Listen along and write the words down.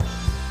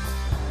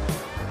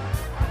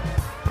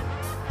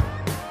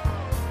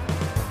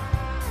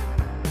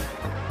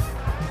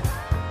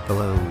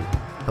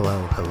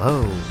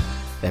Hello,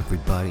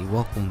 everybody.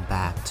 Welcome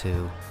back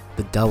to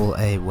the Double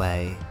A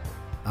Way.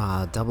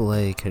 Double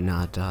A could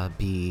not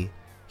be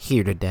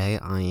here today.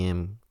 I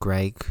am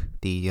Greg,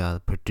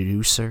 the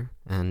producer,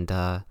 and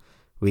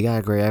we got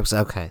a great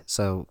episode. Okay,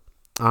 so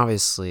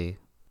obviously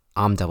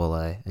I'm Double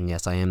A, and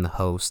yes, I am the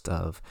host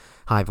of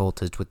High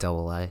Voltage with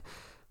Double A.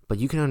 But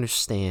you can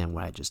understand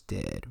what I just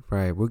did,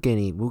 right? We're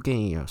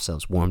getting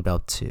ourselves warmed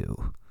up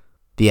to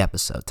the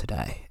episode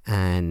today,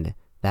 and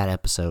that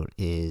episode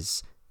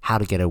is how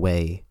to get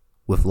away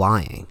with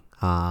lying.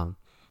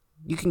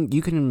 You can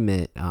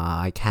admit,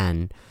 I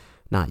can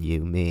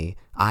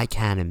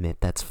admit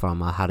that's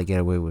from How to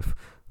Get Away with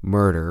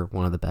Murder,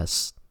 one of the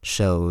best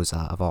shows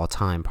of all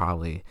time,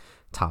 probably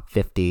top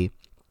 50,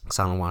 because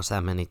I don't watch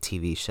that many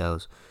TV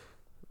shows.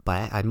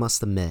 But I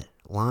must admit,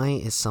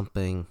 lying is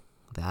something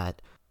that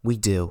we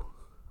do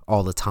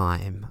all the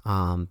time,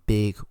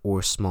 big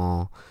or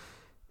small.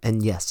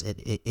 And yes,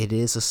 it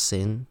is a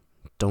sin,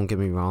 don't get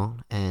me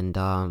wrong, and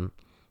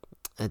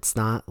it's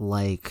not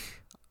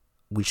like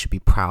we should be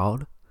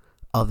proud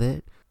of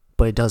it,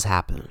 but it does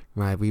happen,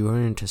 right? We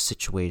run into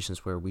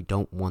situations where we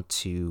don't want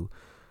to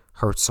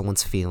hurt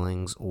someone's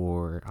feelings,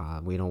 or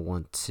we don't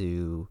want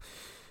to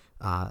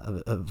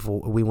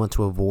we want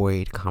to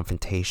avoid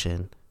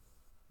confrontation.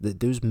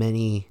 There's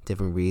many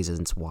different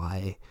reasons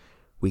why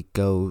we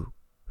go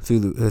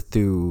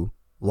through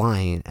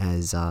lying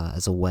as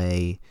a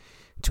way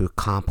to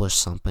accomplish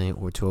something,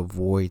 or to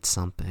avoid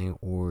something,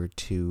 or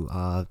to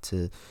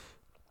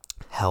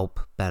help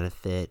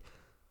benefit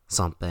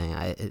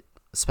something.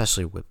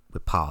 Especially with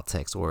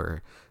politics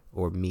or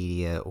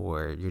media,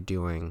 or you're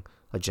doing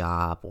a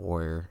job,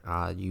 or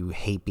you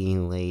hate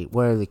being late,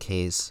 whatever the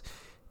case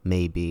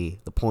may be.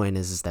 The point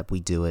is that we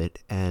do it,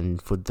 and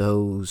for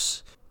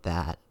those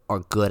that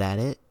are good at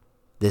it,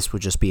 this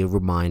would just be a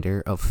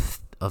reminder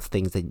of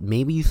things that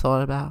maybe you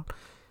thought about,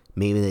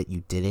 maybe that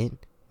you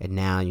didn't, and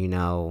now you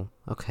know,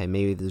 okay,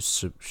 maybe there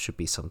should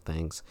be some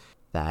things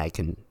that I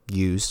can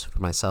use for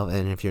myself.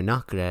 And if you're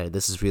not good at it,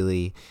 this is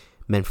really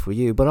meant for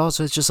you. But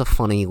also, it's just a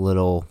funny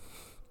little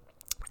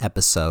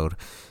episode.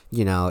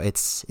 You know,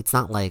 it's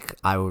not like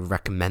I would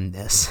recommend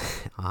this.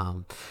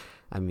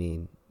 I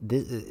mean,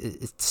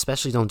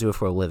 especially don't do it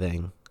for a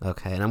living,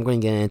 okay? And I'm going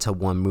to get into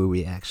one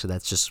movie, actually,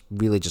 that's just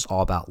really just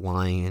all about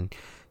lying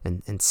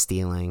and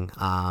stealing.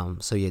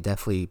 So yeah,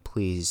 definitely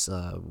please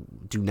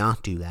do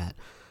not do that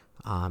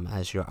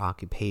as your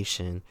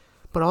occupation.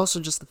 But also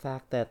just the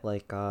fact that,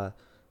 like,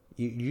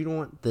 you don't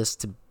want this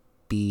to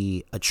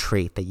be a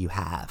trait that you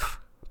have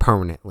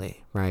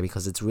permanently, right?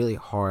 Because it's really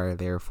hard,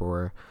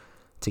 therefore,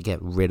 to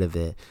get rid of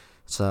it.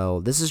 So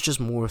this is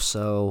just more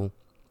so,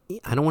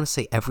 I don't want to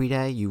say every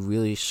day. You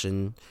really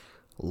shouldn't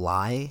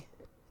lie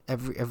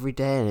every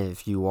day. And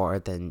if you are,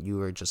 then you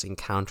are just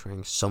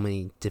encountering so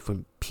many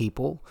different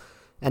people.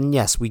 And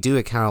yes, we do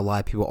encounter a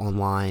lot of people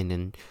online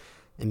and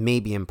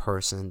maybe in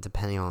person,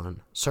 depending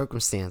on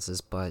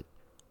circumstances. But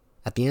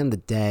at the end of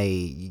the day,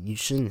 you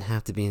shouldn't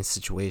have to be in a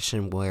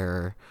situation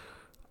where,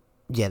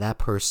 yeah, that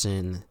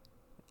person,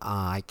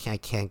 I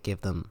can't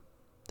give them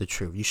the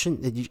truth.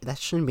 That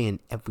shouldn't be an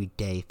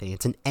everyday thing.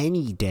 It's an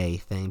any day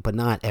thing, but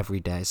not every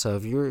day. So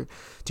if you're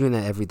doing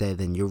that every day,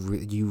 then you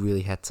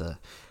really have to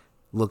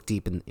look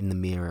deep in the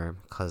mirror,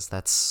 because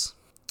that's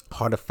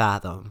hard to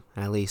fathom,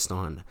 at least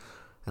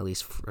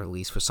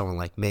for someone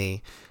like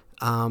me.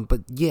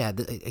 But yeah,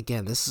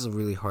 again, this is a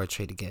really hard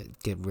trait to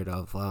get rid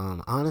of.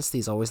 Honesty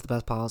is always the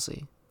best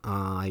policy.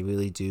 I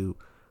really do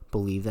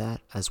believe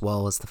that, as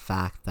well as the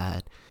fact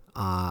that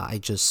I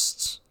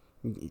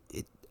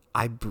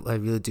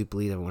really do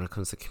believe that when it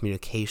comes to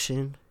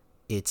communication,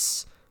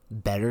 it's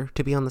better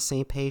to be on the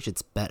same page.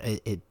 It's better.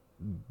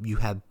 You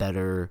have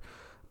better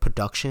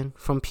production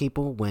from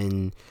people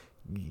when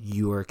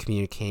you are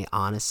communicating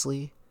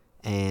honestly,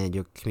 and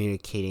you're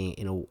communicating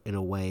in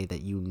a way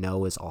that you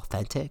know is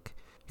authentic.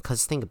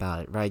 Because think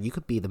about it, right? You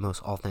could be the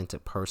most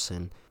authentic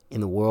person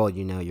in the world.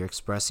 You know, you're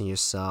expressing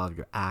yourself,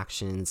 your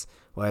actions,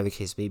 whatever the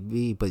case may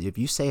be. But if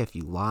you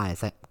lie,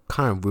 that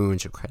kind of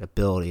ruins your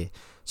credibility.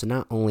 So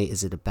not only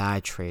is it a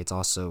bad trait, it's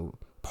also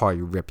part of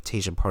your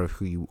reputation, part of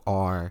who you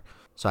are.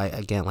 So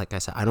like I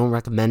said, I don't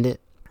recommend it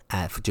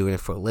for doing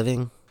it for a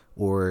living,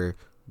 or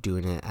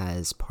doing it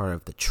as part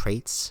of the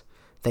traits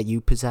that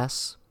you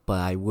possess. But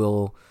I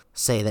will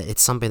say that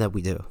it's something that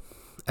we do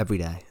every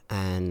day.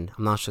 And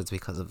I'm not sure it's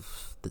because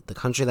of the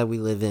country that we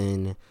live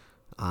in.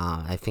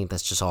 I think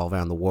that's just all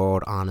around the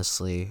world,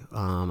 honestly.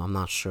 I'm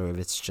not sure if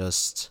it's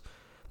just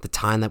the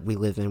time that we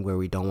live in, where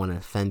we don't want to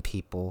offend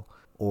people,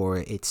 or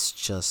it's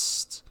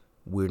just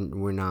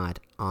we're not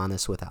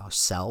honest with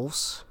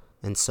ourselves.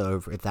 And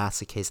so if that's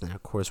the case, then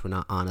of course we're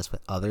not honest with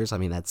others. I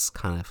mean, that's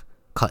kind of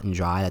cut and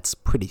dry. That's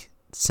pretty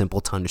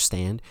simple to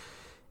understand.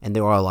 And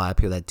there are a lot of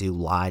people that do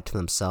lie to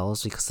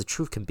themselves, because the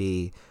truth can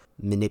be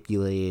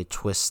manipulated,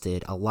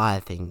 twisted. A lot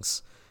of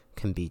things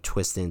can be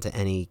twisted into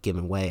any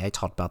given way. I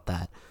talked about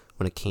that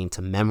when it came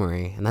to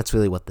memory. And that's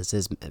really what this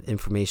is.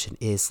 Information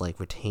is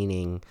like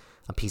retaining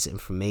a piece of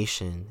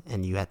information,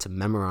 and you had to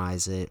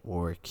memorize it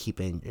or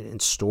keep it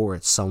and store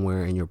it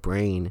somewhere in your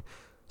brain.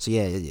 So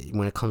yeah,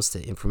 when it comes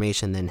to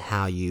information, then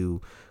how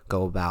you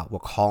go about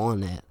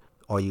recalling it,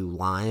 are you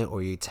lying or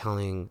are you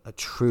telling a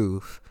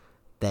truth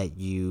that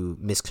you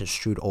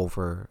misconstrued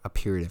over a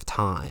period of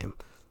time?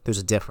 There's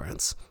a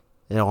difference.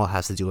 It all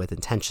has to do with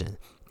intention.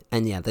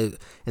 And yeah,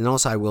 and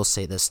also I will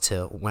say this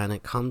too, when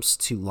it comes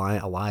to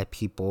lying, a lot of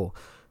people,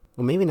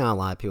 well, maybe not a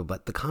lot of people,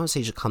 but the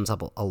conversation comes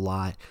up a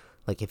lot.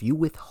 Like, if you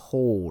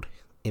withhold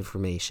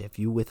information, if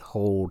you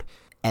withhold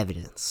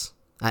evidence,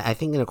 I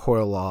think in a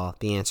court of law,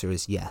 the answer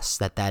is yes,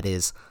 that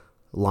is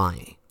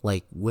lying.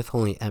 Like,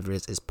 withholding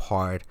evidence is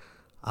part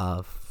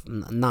of,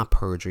 not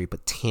perjury,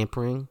 but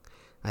tampering.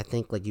 I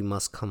think, like, you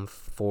must come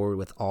forward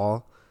with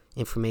all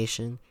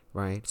information,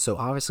 right? So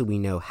obviously we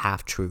know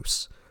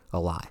half-truths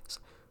are lies,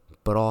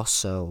 but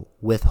also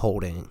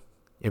withholding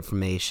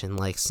information,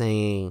 like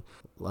saying,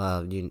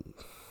 I'm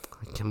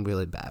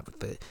really bad with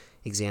the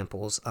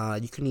examples.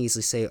 You can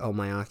easily say, oh,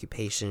 my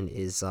occupation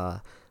is,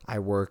 I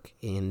work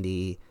in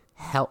the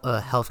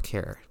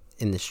healthcare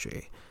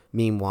industry.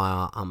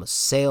 Meanwhile, I'm a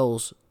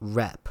sales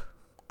rep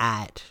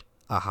at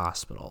a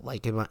hospital.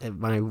 Like,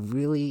 am I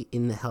really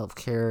in the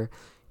healthcare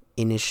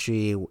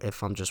industry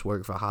if I'm just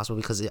working for a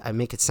hospital? Because I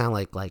make it sound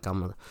like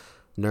I'm a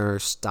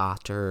nurse,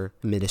 doctor,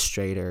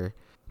 administrator.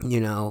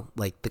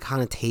 Like, the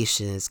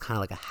connotation is kind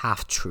of like a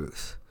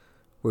half-truth,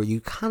 where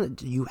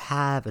you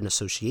have an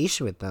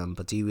association with them,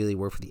 but do you really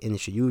work for the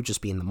industry? You would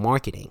just be in the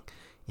marketing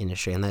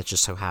industry, and that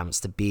just so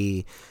happens to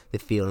be the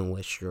field in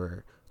which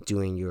you're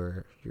doing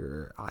your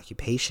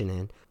occupation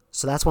in.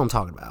 So that's what I'm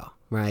talking about,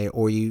 right?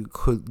 Or you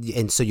could,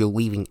 and so you're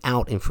leaving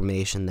out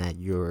information that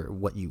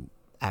what you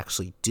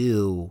actually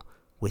do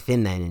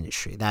within that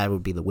industry. That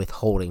would be the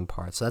withholding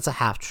part. So that's a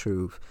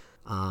half-truth,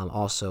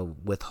 also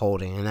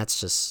withholding, and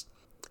that's just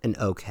an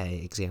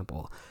okay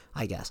example,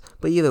 I guess.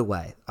 But either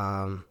way,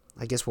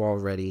 I guess we're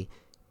already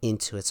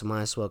into it, so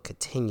might as well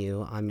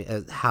continue. I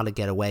mean, how to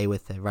get away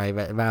with it, right?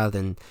 Rather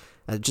than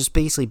just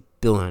basically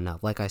building it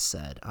up. Like I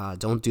said,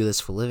 don't do this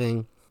for a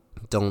living.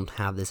 Don't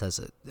have this as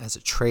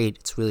a trade.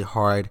 It's really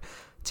hard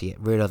to get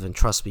rid of, and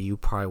trust me, you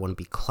probably want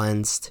to be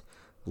cleansed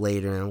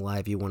later in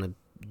life. You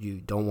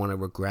don't want to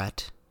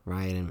regret,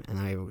 right? And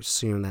I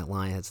assume that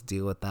lying has to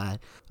deal with that.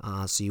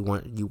 So you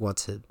want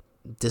to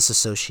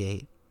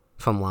disassociate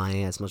from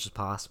lying as much as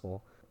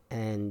possible.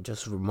 And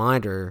just a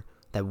reminder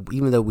that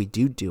even though we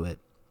do it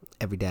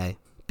every day,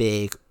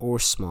 big or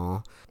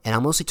small, and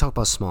I'm mostly talking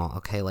about small,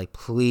 okay? Like,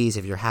 please,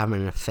 if you're having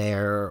an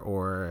affair,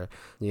 or,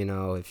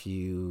 if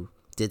you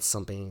did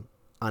something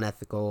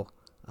unethical,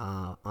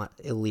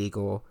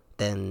 illegal,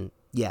 then,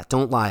 yeah,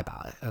 don't lie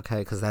about it, okay?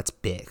 Because that's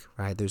big,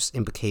 right? There's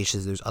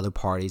implications, there's other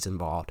parties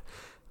involved,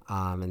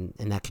 and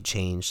that could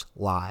change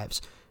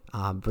lives.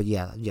 But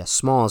yeah,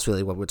 small is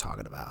really what we're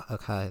talking about,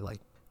 okay?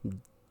 Like,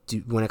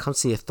 when it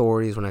comes to the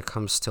authorities, when it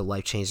comes to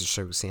life-changing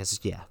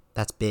circumstances, yeah,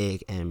 that's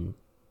big, and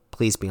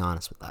please be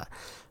honest with that.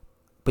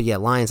 But yeah,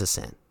 lying is a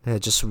sin.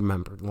 Just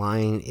remember,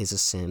 lying is a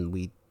sin.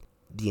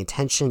 The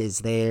intention is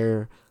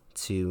there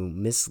to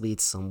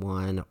mislead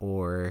someone,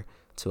 or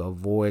to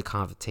avoid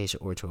confrontation,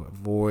 or to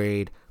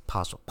avoid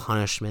possible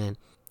punishment.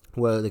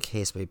 Whatever the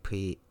case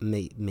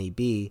may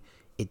be,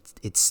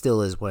 it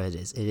still is what it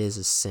is. It is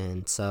a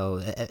sin.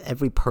 So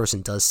every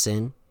person does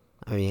sin.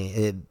 I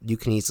mean, you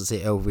can easily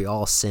say, oh, we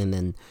all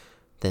sin,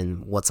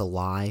 then what's a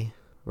lie,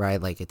 right?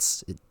 Like,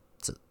 it's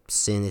a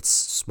sin, it's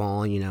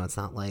small, it's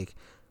not like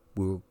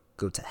we'll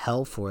go to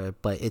hell for it,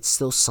 but it's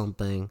still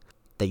something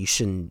that you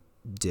shouldn't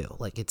do.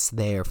 Like, it's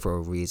there for a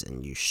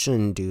reason. You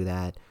shouldn't do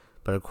that.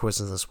 But of course,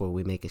 in this world,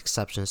 we make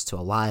exceptions to a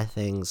lot of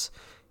things,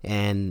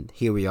 and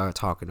here we are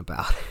talking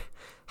about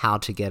how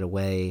to get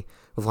away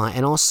with lying,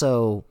 and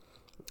also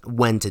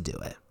when to do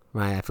it,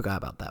 right? I forgot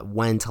about that.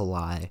 When to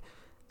lie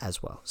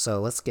as well.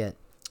 So let's get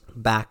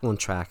back on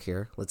track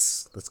here.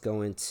 Let's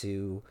go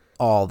into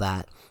all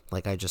that,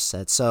 like I just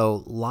said.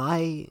 So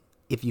lie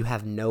if you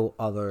have no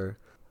other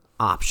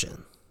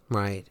option,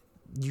 right?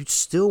 You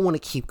still want to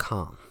keep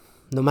calm,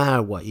 no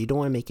matter what. You don't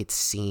want to make it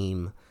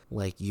seem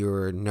like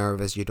you're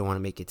nervous. You don't want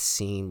to make it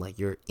seem like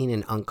you're in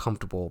an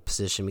uncomfortable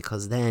position,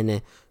 because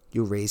then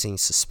you're raising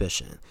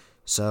suspicion.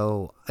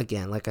 So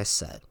again, like I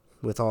said,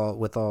 with all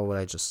what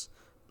I just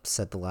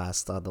said the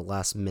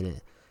last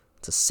minute,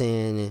 to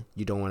sin,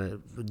 you don't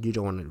want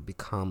to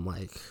become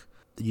like,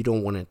 you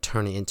don't want to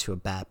turn it into a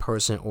bad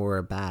person or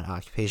a bad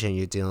occupation.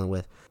 You're dealing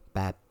with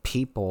bad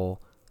people.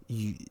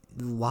 You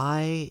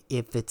lie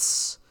if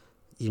it's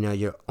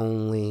your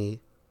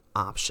only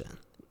option,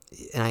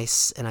 and I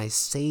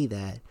say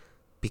that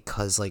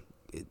because, like,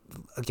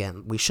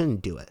 again, we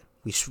shouldn't do it.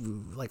 We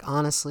should, like,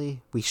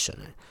 honestly, we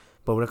shouldn't.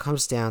 But when it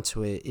comes down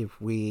to it,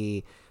 if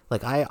we,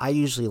 like, I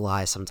usually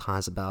lie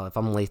sometimes about if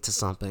I'm late to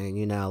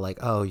something, like,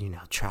 oh,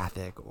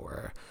 traffic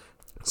or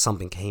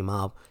something came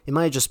up. It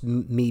might just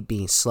me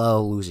being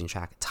slow, losing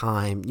track of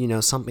time,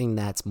 something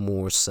that's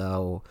more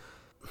so,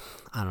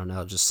 I don't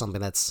know, just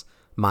something that's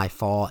my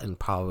fault and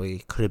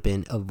probably could have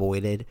been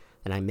avoided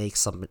and I make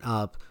something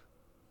up,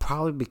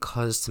 probably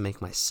because to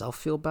make myself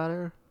feel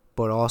better,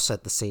 but also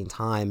at the same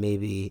time,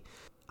 maybe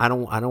I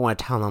don't want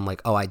to tell them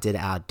like, oh, I did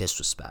it out of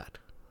disrespect,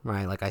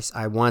 right? Like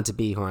I wanted to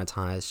be here on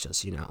time. It's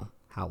just,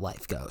 how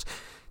life goes.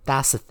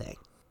 That's the thing,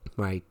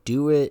 right?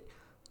 Do it.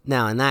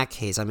 Now, in that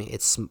case, I mean,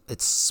 it's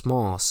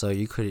small, so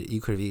you could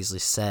have easily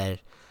said,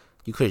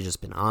 you could have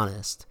just been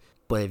honest.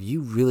 But if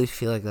you really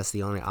feel like that's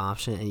the only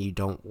option, and you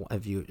don't,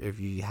 if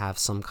you have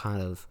some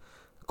kind of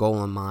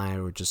goal in mind,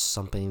 or just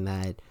something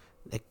that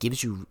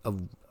gives you a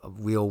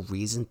real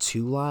reason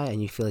to lie,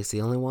 and you feel like it's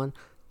the only one,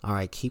 all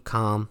right, keep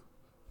calm.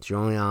 It's your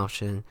only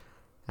option,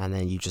 and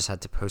then you just have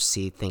to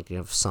proceed thinking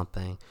of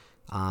something.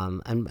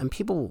 And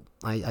people,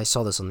 I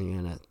saw this on the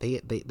internet.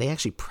 They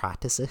actually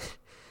practice it.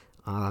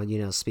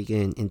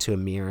 Speaking into a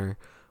mirror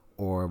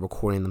or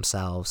recording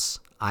themselves.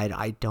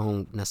 I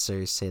don't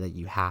necessarily say that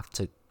you have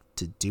to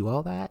do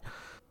all that,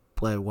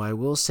 but what I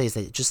will say is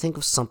that just think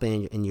of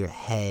something in your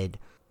head,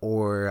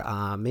 or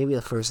maybe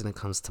the first thing that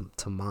comes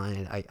to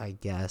mind, I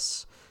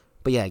guess.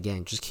 But yeah,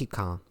 again, just keep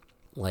calm.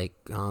 Like,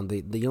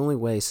 the only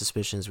way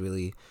suspicion is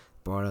really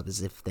brought up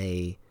is if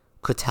they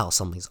could tell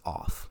something's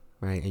off,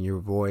 right? In your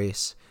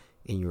voice,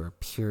 in your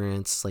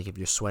appearance, like if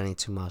you're sweating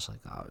too much,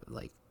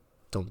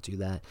 don't do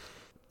that.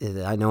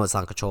 I know it's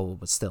uncontrollable,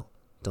 but still,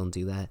 don't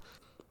do that.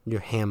 Your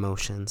hand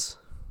motions,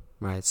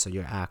 right? So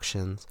your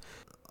actions.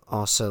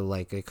 Also,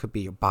 like, it could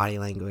be your body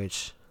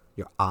language,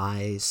 your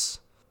eyes.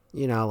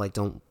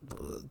 Don't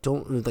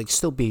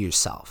still be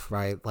yourself,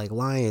 right? Like,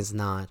 lying is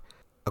not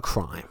a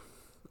crime.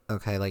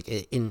 Okay, like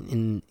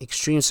in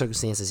extreme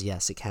circumstances,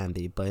 yes, it can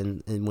be, but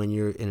when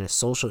you're in a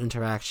social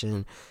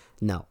interaction,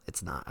 no,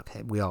 it's not.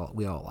 Okay, we all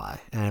lie,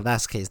 and if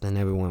that's the case, then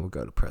everyone would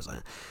go to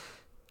prison.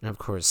 And of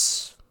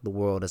course, the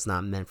world is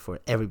not meant for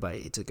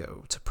everybody to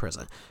go to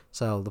prison.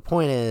 So the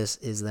point is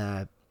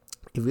that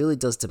it really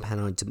does depend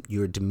on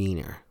your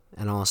demeanor,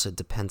 and also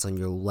depends on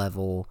your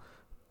level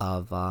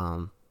of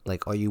are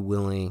you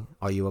willing?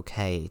 Are you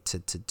okay to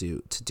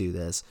do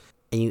this?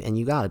 And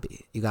you gotta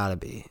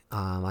be.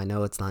 I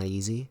know it's not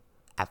easy.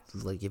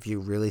 If you're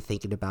really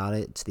thinking about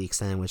it to the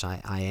extent in which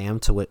I am,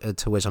 to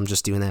which I'm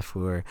just doing that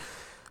for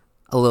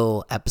a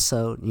little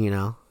episode.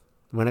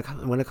 When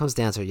it comes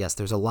down to it, yes,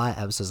 there's a lot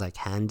of episodes I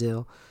can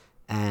do,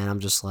 and I'm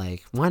just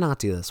like, why not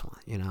do this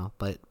one?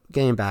 But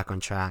getting back on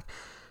track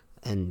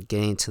and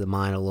getting to the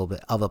mind a little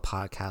bit of a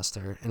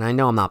podcaster, and I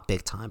know I'm not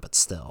big time, but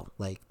still,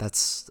 like,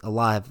 that's a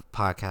lot of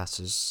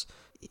podcasters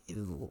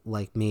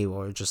like me,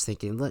 or just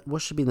thinking,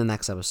 what should be the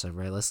next episode,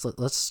 right?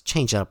 Let's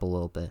change it up a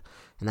little bit,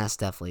 and that's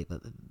definitely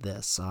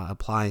this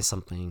applying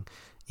something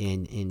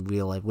in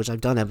real life, which I've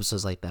done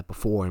episodes like that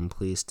before, and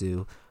please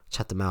do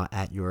check them out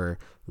at your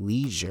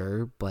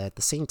leisure. But at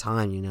the same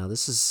time,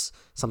 this is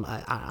something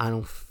I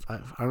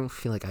don't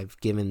feel like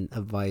I've given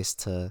advice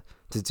to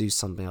do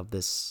something of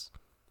this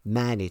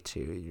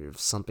magnitude, or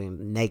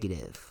something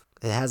negative.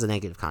 It has a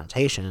negative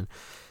connotation.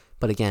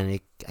 But again,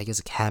 I guess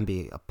it can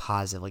be a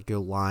positive, like you're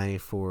lying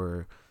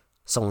for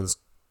someone's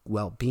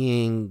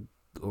well-being,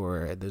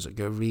 or there's a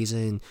good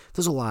reason.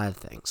 There's a lot of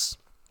things,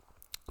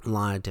 a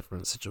lot of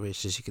different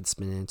situations you could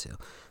spin into.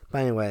 But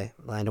anyway,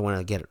 I don't want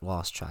to get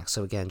lost track.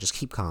 So again, just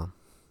keep calm.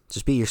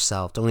 Just be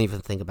yourself. Don't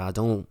even think about it.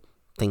 Don't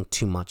think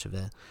too much of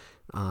it.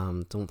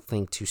 Don't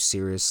think too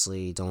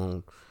seriously.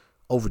 Don't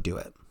overdo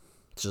it.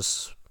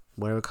 Just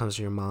whatever comes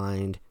to your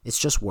mind. It's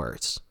just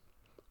words.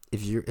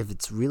 If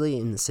it's really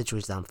in the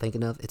situation that I'm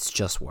thinking of, it's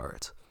just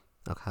words,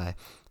 okay?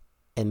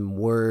 And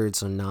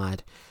words are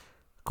not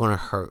going to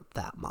hurt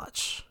that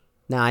much.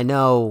 Now, I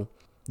know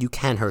you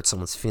can hurt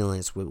someone's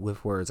feelings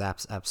with words,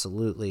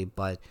 absolutely,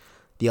 but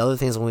the other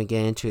things when we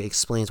get into it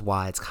explains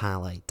why it's kind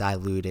of like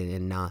diluted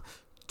and not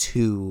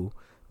too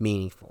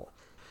meaningful.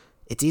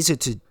 It's easier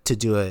to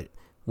do it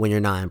when you're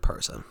not in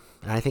person,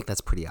 and I think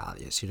that's pretty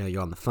obvious.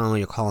 You're on the phone,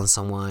 you're calling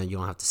someone, you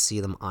don't have to see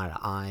them eye to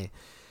eye,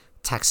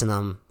 texting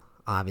them.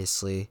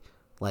 Obviously,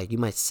 like you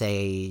might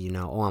say,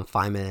 oh, I'm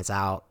 5 minutes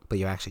out, but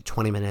you're actually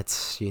 20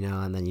 minutes,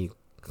 and then you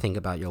think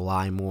about your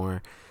lie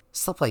more,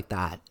 stuff like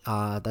that.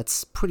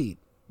 That's pretty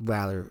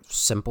rather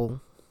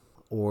simple.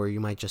 Or you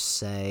might just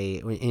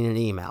say in an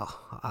email,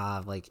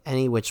 like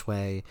any which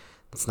way,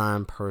 it's not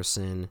in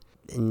person,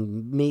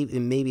 and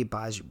maybe it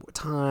buys you more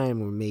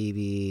time, or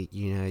maybe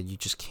you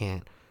just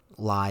can't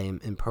lie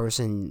in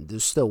person.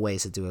 There's still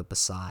ways to do it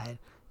beside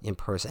in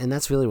person, and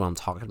that's really what I'm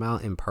talking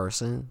about, in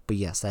person. But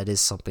yes, that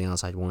is something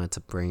else I wanted to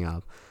bring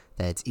up,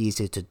 that it's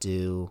easier to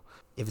do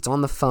if it's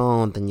on the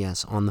phone, then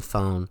yes, on the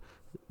phone,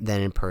 than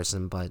in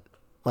person. But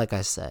like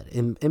I said,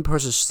 in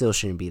person still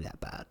shouldn't be that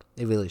bad.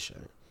 It really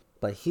shouldn't.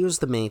 But here's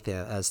the main thing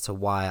as to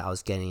why I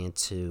was getting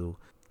into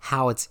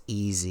how it's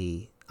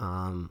easy,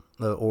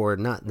 or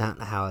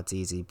not how it's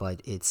easy,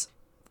 but it's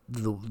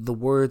the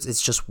words.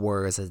 It's just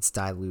words. It's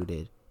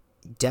diluted.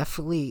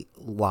 Definitely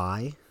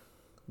lie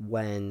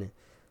when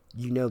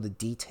the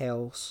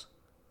details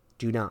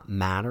do not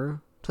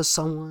matter to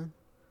someone,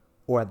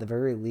 or at the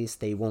very least,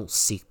 they won't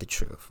seek the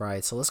truth,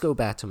 right? So let's go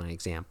back to my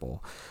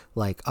example.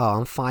 Like, oh,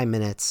 I'm 5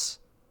 minutes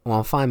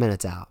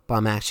out, but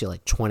I'm actually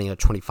like 20 or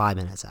 25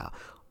 minutes out.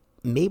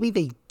 Maybe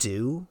they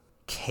do,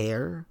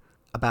 care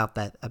about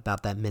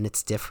that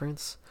minute's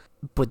difference,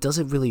 but does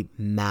it really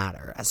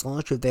matter? As long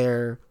as you're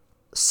there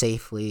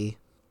safely,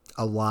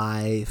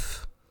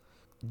 alive,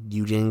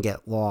 you didn't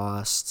get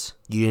lost,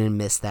 you didn't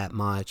miss that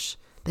much,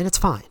 then it's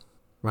fine,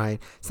 right?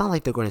 It's not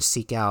like they're going to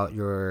seek out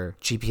your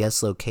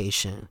GPS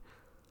location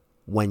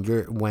when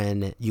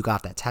you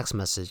got that text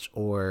message,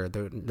 or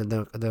they're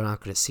not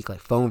going to seek like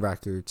phone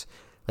records,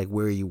 like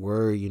where you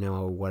were,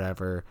 or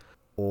whatever,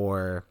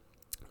 or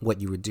what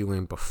you were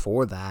doing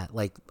before that.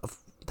 Like,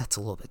 that's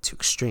a little bit too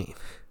extreme,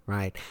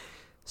 right?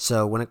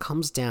 So when it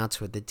comes down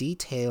to it, the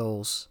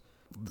details,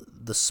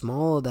 the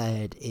smaller that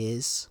it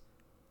is,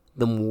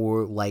 the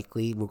more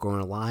likely we're going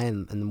to lie,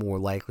 and the more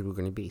likely we're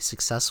going to be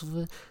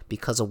successful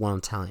because of what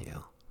I'm telling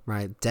you,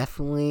 right?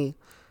 Definitely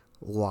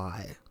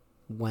lie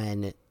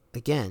when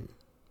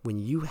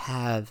you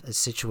have a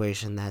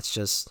situation that's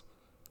just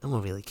no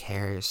one really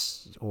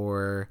cares,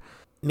 or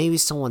maybe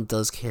someone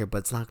does care, but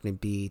it's not going to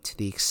be to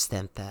the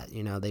extent that,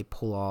 they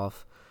pull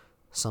off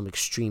some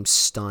extreme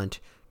stunt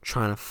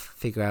trying to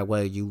figure out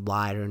whether you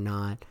lied or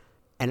not.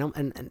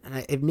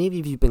 Maybe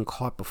if you've been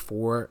caught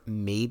before,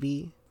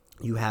 maybe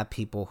you have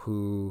people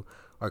who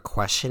are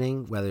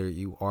questioning whether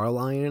you are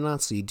lying or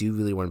not. So you do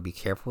really want to be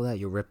careful that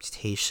your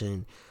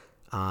reputation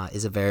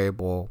is a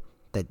variable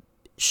that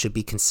should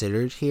be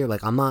considered here.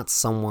 Like, I'm not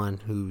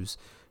someone who's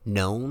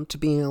known to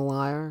being a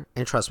liar,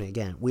 and trust me,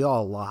 again, we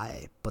all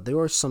lie, but there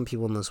are some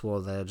people in this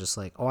world that are just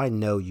like, oh, I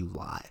know you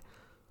lie.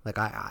 Like,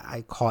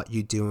 I caught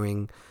you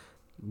doing,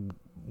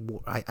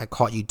 I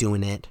caught you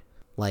doing it.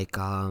 Like,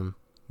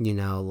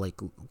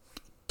 like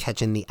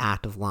catching the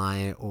act of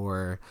lying,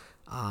 or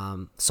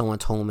someone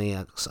told me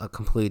a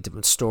completely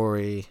different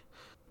story,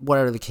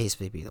 whatever the case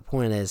may be. The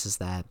point is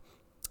that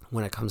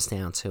when it comes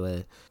down to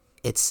it,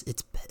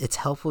 it's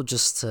helpful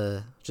just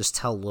to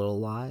tell little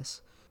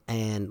lies,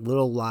 and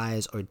little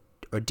lies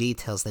or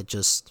details that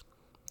just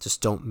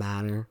don't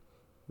matter,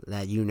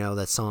 that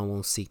that someone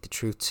won't seek the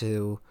truth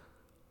to.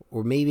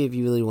 Or maybe if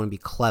you really want to be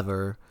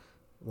clever,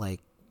 like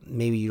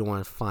maybe you don't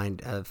want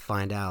to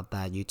find out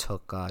that you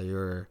took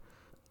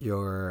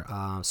your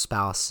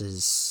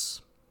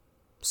spouse's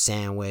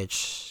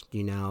sandwich,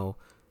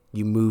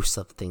 you move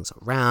some things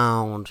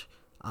around,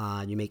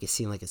 you make it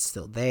seem like it's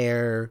still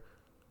there,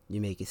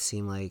 you make it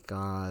seem like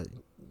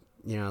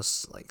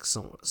like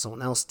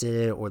someone else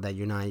did it, or that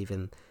you're not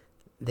even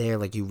there,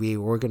 like you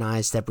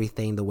reorganized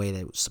everything the way that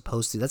it was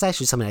supposed to. That's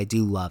actually something I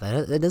do love.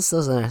 This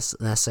doesn't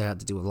necessarily have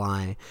to do with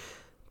lying,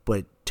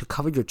 but to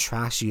cover your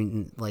tracks,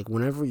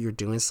 whenever you're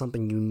doing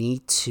something, you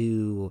need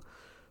to,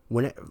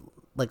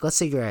 let's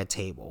say you're at a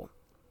table,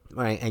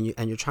 right, and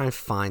you're trying to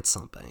find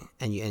something,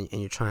 and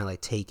you're trying to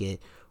take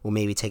it, or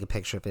maybe take a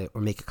picture of it,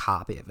 or make a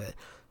copy of it.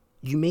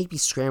 You may be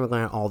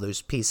scrambling on all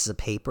those pieces of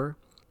paper,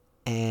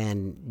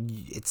 and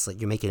it's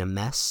like you're making a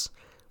mess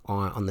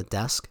on the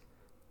desk.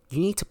 You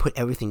need to put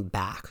everything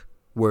back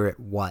where it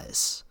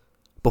was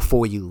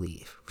before you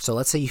leave. So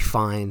let's say you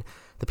find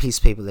the piece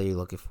of paper that you're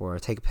looking for,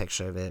 take a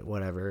picture of it,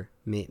 whatever.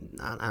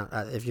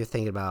 If you're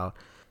thinking about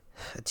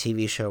a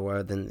TV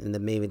show, then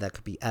maybe that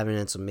could be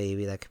evidence, or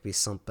maybe that could be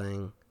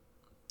something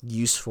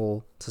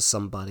useful to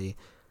somebody.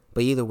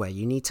 But either way,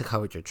 you need to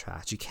cover your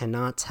tracks. You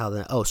cannot tell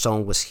them, oh,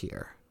 someone was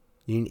here.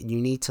 You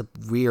need to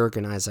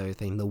reorganize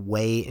everything the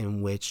way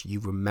in which you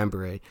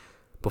remember it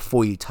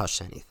before you touch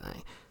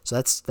anything. So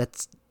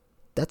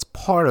that's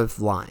part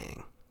of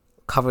lying,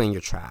 covering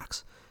your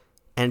tracks.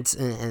 And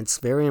it's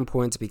very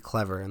important to be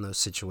clever in those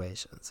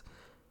situations,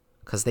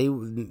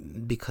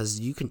 because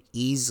you can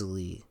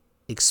easily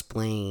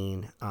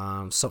explain,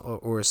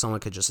 or someone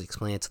could just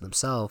explain it to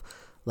themselves,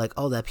 like,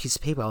 oh, that piece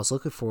of paper I was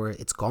looking for,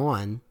 it's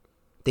gone.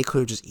 They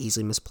could have just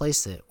easily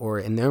misplaced it, or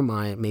in their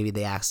mind, maybe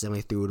they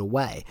accidentally threw it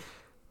away.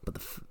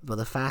 But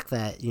the fact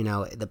that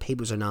the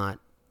papers are not,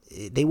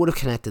 they would have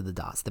connected the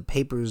dots. The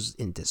paper's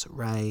in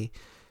disarray,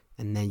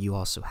 and then you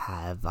also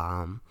have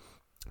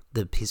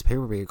the piece of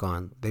paper being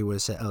gone. They would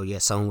have said, oh yeah,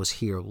 someone was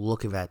here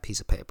looking at that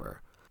piece of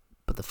paper.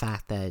 But the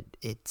fact that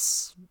it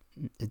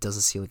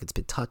doesn't seem like it's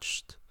been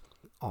touched,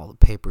 all the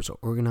papers are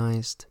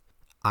organized,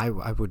 I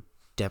would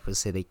definitely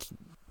say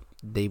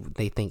they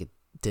think it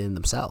did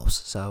themselves.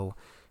 So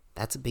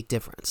that's a big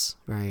difference,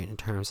 right? In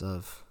terms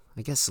of,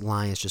 I guess,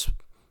 lying is just,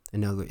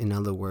 in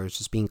other words,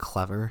 just being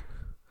clever.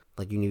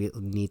 Like, you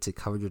need to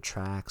cover your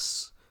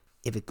tracks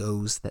if it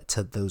goes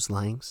to those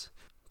lengths.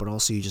 But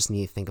also you just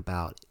need to think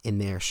about in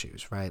their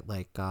shoes, right?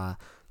 Like,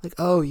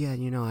 oh yeah,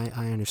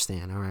 I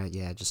understand. All right,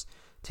 yeah, just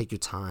take your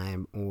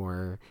time,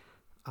 or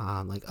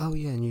like, oh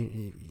yeah,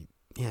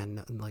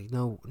 and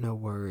no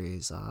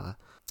worries.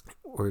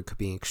 Or it could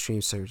be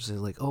extreme searches,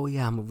 like, oh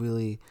yeah, I'm a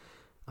really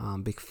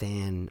big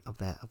fan of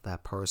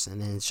that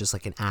person, and it's just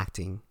like an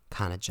acting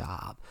kind of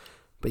job.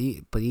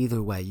 But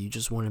either way, you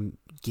just want to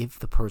give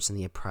the person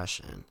the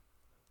impression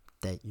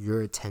that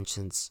your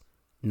intention's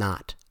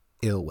not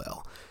ill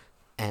will.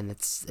 And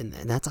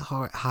that's a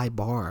high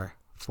bar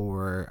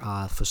for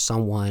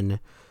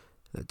someone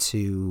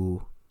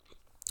to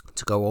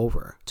go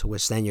over, to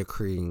which then you're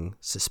creating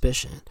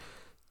suspicion.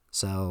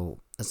 So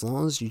as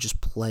long as you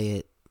just play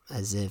it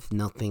as if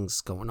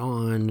nothing's going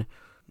on,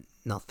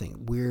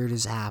 nothing weird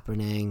is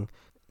happening,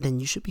 then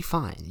you should be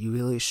fine. You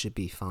really should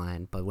be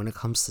fine. But when it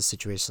comes to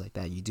situations like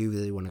that, you do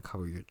really want to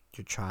cover your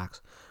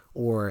tracks.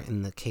 Or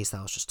in the case that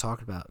I was just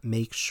talking about,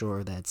 make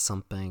sure that it's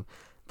something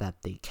that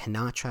they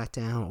cannot track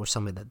down, or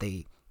something that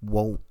they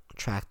won't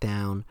track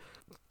down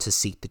to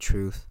seek the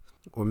truth.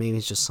 Or maybe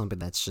it's just something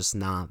that's just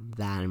not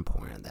that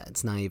important, that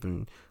it's not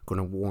even going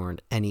to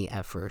warrant any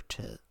effort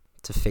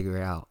to figure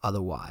it out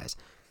otherwise.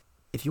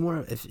 If you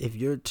want to,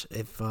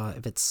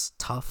 if it's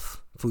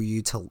tough for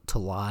you to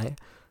lie,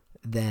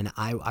 then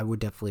I would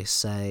definitely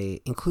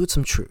say include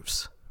some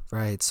truths,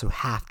 right? So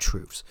half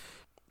truths.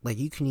 Like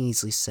you can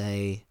easily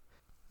say,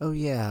 oh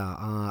yeah,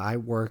 I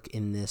work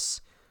in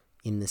this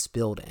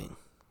building,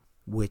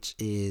 which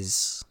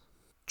is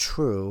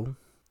true,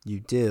 you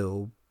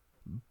do,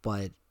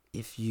 but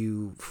if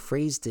you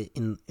phrased it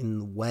in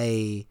the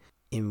way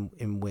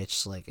in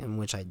which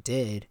I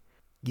did,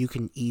 you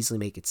can easily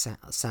make it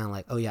sound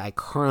like, oh yeah, I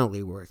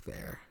currently work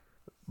there.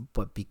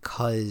 But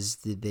because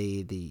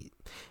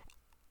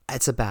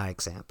it's a bad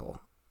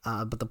example.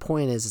 But the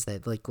point is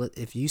that like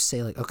if you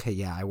say like, okay,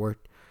 yeah, I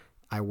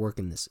work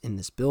in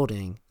this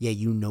building. Yeah,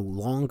 you no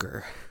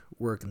longer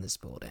work in this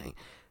building.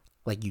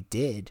 Like you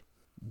did,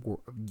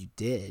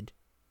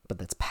 but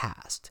that's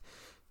past.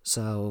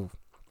 So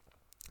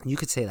you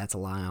could say that's a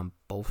lie on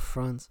both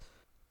fronts.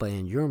 But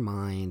in your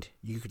mind,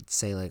 you could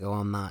say like, oh,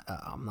 I'm not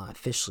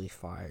officially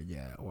fired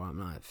yet, or I'm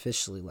not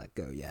officially let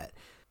go yet.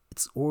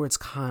 It's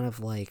kind of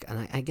like,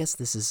 and I guess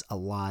this is a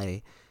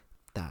lie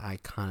that I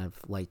kind of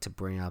like to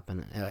bring up,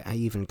 and I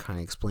even kind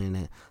of explain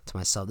it to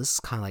myself. This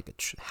is kind of like a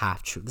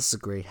half-truth. This is a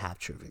great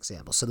half-truth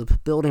example. So the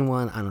building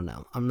one, I don't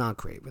know. I'm not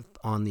great with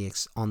on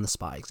the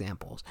spot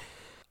examples.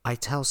 I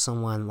tell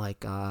someone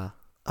like, oh,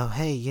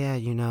 hey, yeah,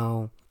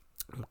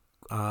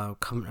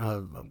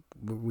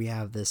 we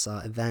have this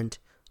event,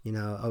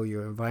 oh,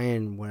 you're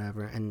invited,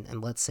 whatever,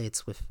 and let's say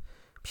it's with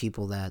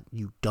people that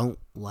you don't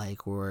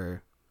like,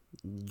 or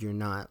you're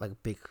not like a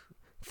big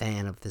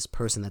fan of this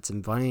person that's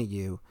inviting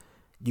you.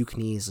 You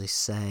can easily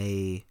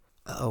say,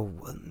 oh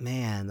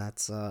man,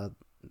 that's I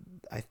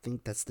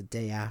think that's the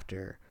day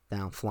after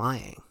that I'm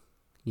flying,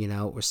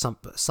 or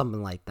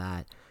something like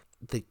that.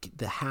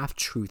 The half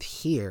truth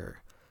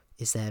here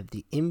is that if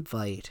the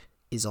invite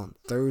is on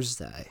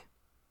Thursday,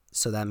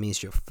 so that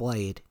means your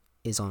flight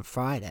is on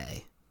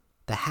Friday.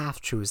 The half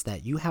truth is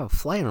that you have a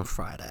flight on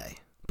Friday,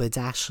 but it's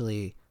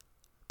actually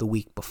the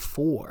week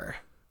before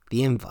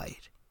the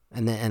invite,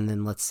 and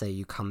then let's say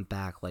you come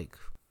back like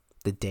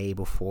the day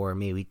before,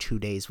 maybe 2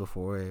 days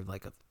before,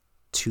 like a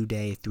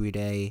 2-day,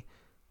 3-day,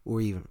 or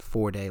even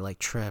 4-day like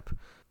trip.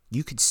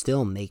 You could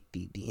still make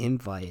the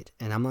invite,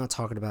 and I'm not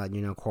talking about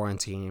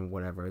quarantine and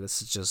whatever.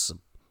 This is just a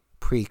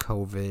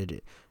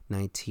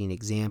pre-COVID-19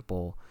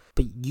 example,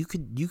 but you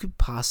could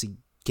possibly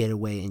get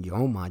away in your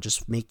own mind,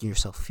 just making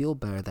yourself feel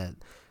better that,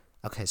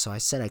 okay, so I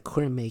said I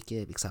couldn't make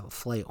it because I have a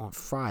flight on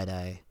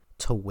Friday,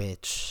 to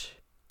which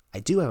I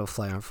do have a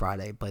flight on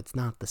Friday, but it's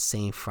not the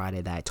same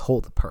Friday that I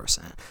told the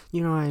person.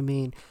 You know what I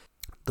mean?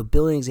 The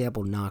building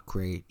example, not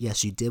great.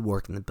 Yes, you did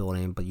work in the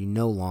building, but you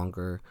no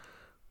longer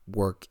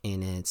work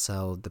in it.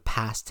 So the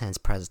past tense,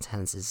 present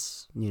tense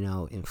is,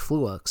 in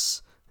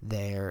flux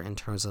there in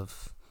terms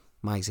of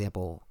my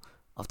example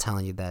of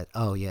telling you that,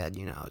 oh yeah,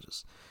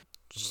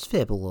 just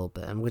fib a little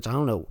bit, and which I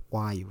don't know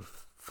why you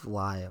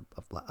lie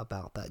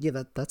about that.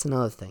 Yeah, that's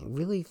another thing.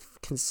 Really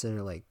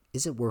consider, like,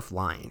 is it worth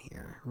lying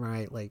here,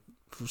 right? Like,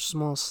 for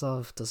small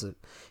stuff,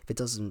 if it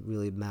doesn't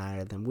really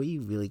matter, then what are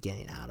you really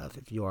getting out of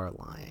if you are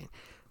lying?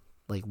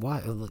 Like,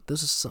 why? Look,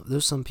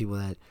 there's some people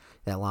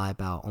that lie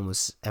about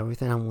almost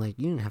everything. I'm like,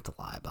 you didn't have to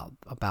lie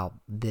about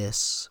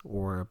this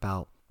or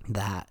about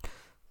that.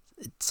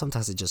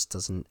 Sometimes it just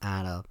doesn't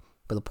add up.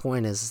 But the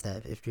point is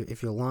that if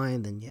you're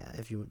lying, then yeah,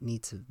 if you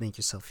need to make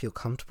yourself feel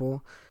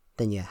comfortable,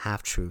 then yeah,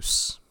 half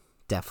truths,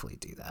 definitely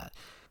do that.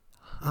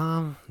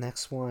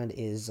 Next one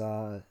is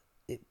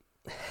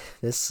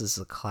this is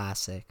a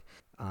classic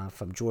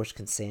from George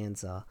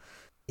Costanza.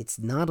 It's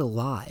not a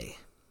lie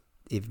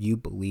if you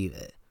believe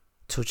it.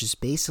 So it's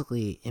just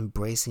basically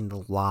embracing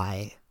the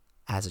lie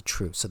as a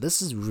truth. So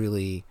this is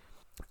really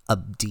a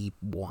deep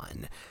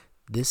one.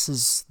 This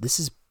is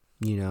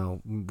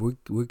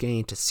we're getting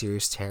into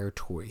serious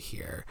territory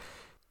here,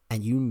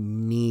 and you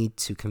need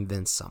to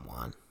convince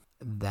someone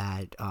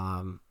that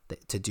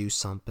to do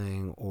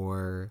something,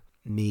 or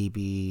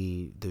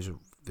maybe there's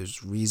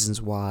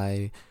reasons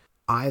why.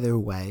 Either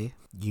way,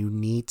 you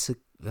need to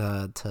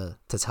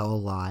tell a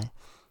lie.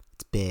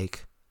 It's big,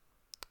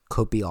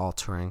 could be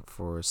altering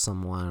for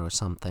someone or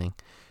something,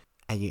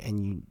 and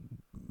you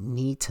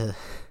need to.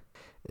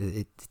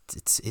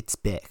 It's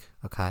big.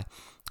 Okay,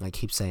 I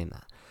keep saying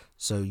that.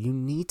 So you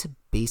need to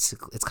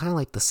basically, it's kind of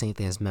like the same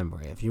thing as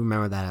memory. If you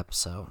remember that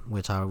episode,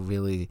 which I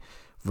really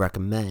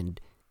recommend,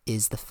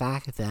 is the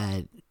fact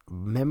that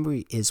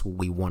memory is what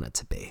we want it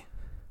to be.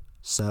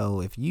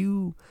 So if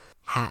you're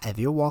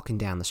walking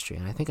down the street,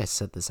 and I think I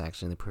said this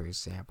actually in the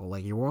previous example,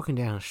 like you're walking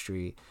down the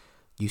street,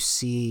 you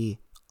see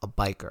a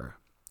biker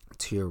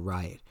to your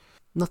right.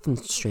 Nothing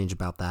strange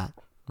about that,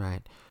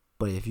 right?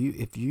 But if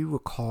you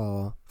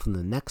recall from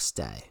the next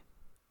day,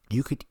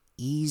 you could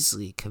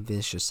easily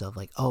convince yourself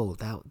like, oh,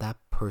 that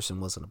person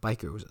wasn't a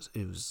biker.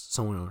 It was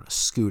someone on a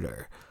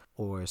scooter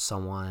or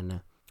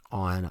someone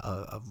on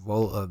a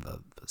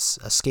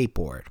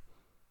skateboard.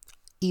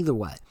 Either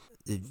way,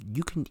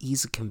 you can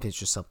easily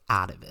convince yourself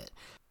out of it.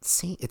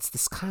 It's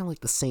this kind of like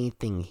the same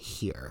thing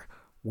here,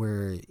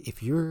 where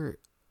if you're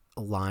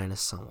lying to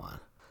someone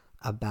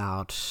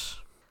about,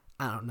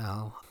 I don't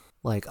know,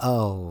 like,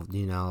 oh,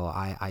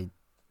 I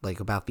like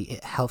about the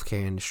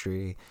healthcare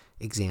industry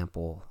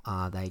example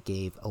that I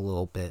gave a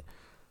little bit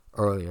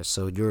earlier.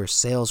 So you're a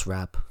sales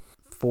rep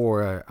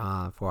for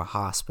a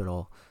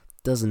hospital.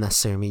 Doesn't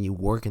necessarily mean you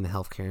work in the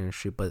healthcare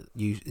industry, but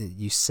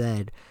you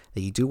said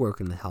that you do work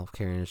in the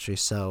healthcare industry,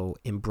 so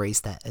embrace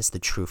that as the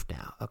truth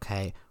now,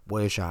 okay?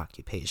 What is your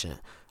occupation?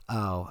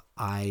 Oh,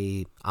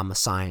 I'm a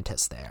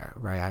scientist there,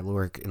 right? I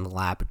work in the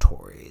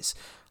laboratories.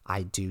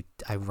 I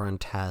run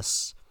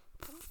tests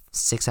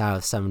 6 out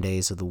of 7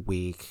 days of the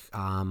week.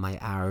 My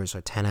hours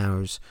are 10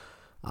 hours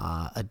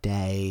a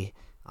day.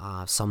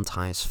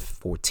 Sometimes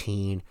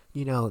 14.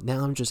 Now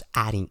I'm just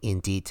adding in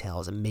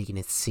details and making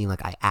it seem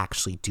like I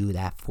actually do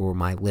that for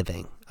my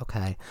living,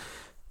 okay?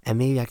 And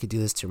maybe I could do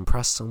this to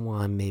impress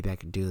someone. Maybe I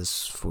could do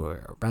this for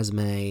a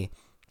resume.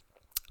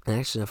 And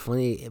actually, a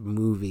funny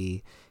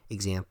movie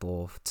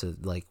example to,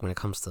 like, when it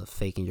comes to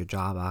faking your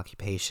job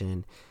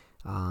occupation.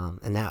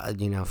 And now,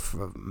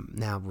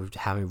 now we're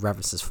having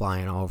references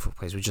flying all over the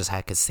place. We just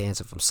had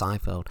Costanza from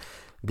Seinfeld.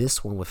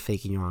 This one with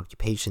faking your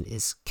occupation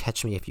is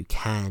Catch Me If You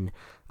Can.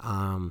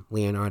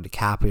 Leonardo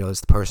DiCaprio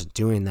is the person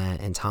doing that,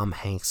 and Tom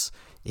Hanks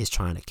is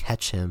trying to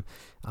catch him.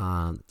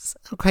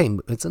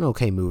 It's an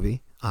okay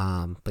movie.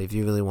 But if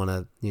you really want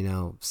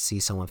to, see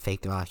someone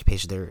fake their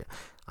occupation, their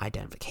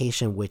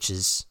identification, which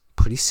is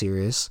pretty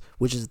serious,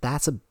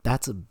 that's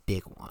a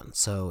big one.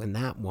 So in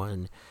that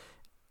one,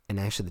 and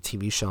actually the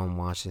TV show I'm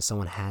watching,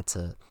 someone had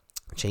to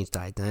change the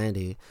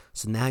identity.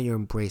 So now you're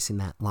embracing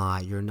that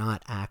lie. You're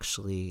not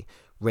actually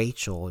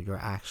Rachel. You're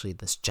actually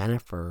this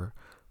Jennifer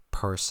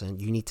person.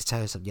 You need to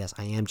tell yourself, yes,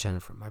 I am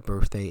Jennifer. My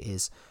birthday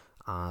is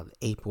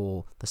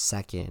April the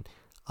 2nd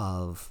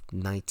of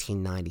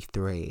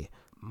 1993.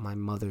 My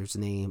mother's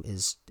name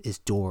is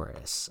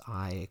Doris.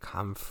 I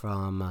come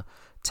from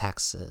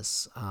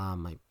Texas.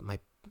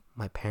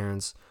 My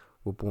parents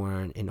were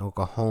born in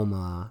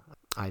Oklahoma.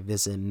 I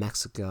visited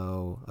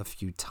Mexico a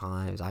few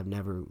times. I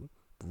never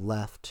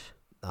left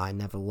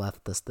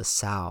the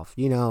South.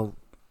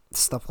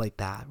 Stuff like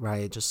that,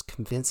 right? Just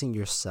convincing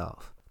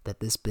yourself that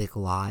this big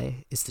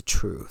lie is the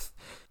truth.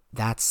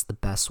 That's the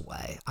best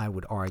way, I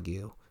would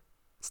argue,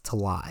 is to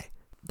lie.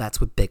 That's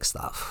with big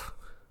stuff.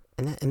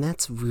 And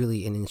that's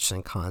really an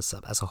interesting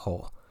concept as a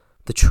whole.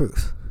 The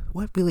truth.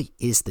 What really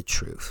is the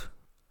truth?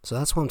 So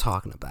that's what I'm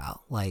talking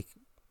about. Like,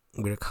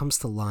 when it comes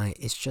to lying,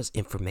 it's just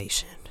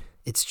information.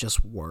 It's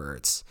just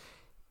words.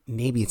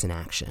 Maybe it's an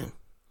action,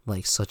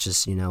 like such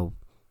as,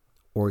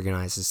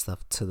 organizing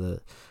stuff to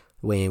the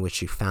way in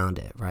which you found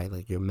it, right?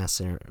 Like you're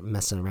messing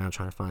around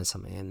trying to find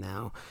something, and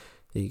now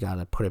you got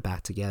to put it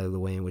back together the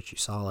way in which you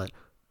saw it.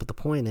 But the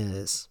point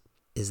is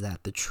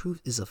that the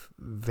truth is a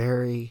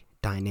very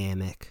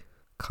dynamic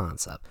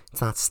concept.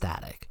 It's not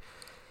static.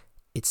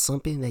 It's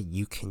something that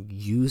you can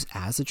use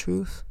as a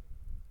truth,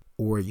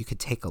 or you could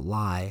take a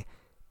lie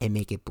and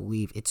make it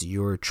believe it's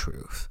your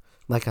truth.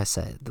 Like I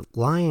said, the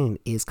lying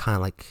is kind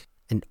of like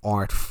an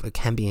art. It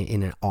can be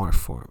in an art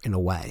form in a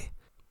way.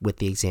 With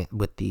the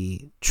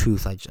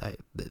truth,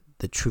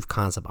 the truth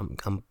concept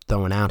I'm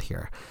throwing out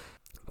here.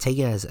 Take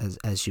it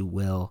as you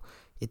will.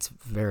 It's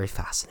very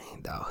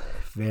fascinating, though.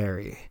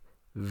 Very,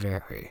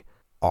 very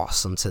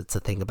awesome to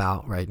think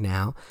about right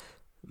now.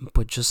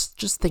 But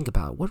just think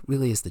about what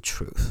really is the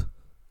truth.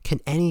 Can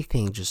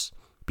anything just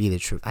be the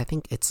truth? I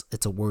think it's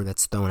a word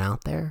that's thrown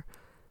out there,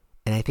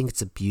 and I think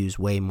it's abused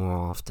way more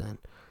often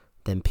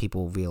than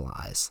people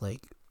realize.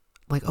 Like,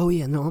 oh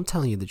yeah, no, I'm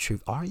telling you the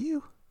truth. Are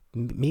you?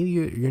 Maybe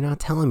you're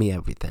not telling me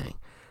everything,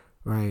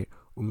 right?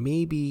 Or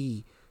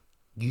maybe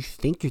you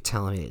think you're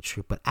telling me the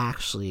truth, but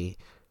actually,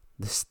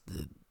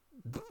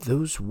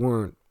 those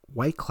weren't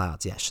white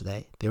clouds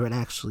yesterday. They were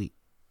actually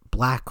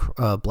black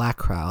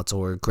clouds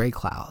or gray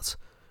clouds,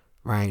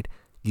 right?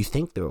 You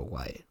think they were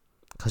white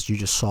because you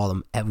just saw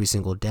them every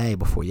single day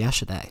before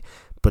yesterday,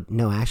 but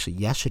no, actually,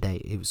 yesterday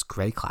it was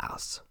gray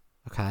clouds.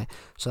 Okay,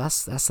 so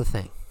that's the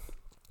thing.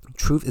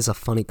 Truth is a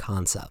funny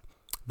concept,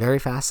 very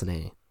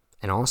fascinating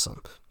and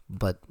awesome,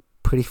 but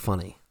pretty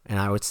funny, and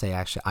I would say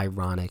actually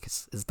ironic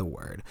is the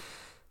word.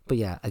 But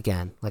yeah,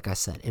 again, like I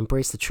said,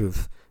 embrace the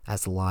truth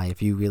as the lie.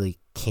 If you really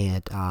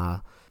can't,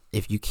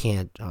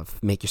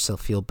 make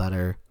yourself feel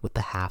better with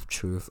the half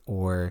truth,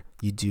 or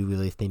you do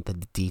really think that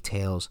the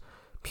details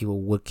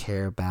people would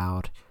care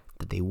about,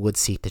 that they would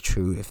seek the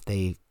truth if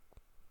they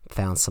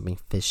found something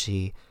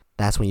fishy,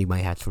 that's when you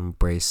might have to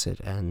embrace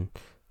it and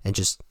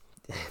just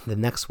the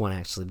next one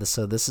actually.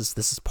 So this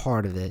is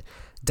part of it.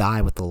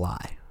 Die with the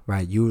lie,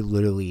 right? You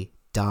literally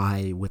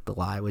die with the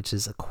lie, which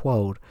is a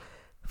quote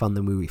from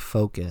the movie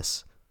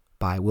Focus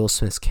by Will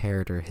Smith's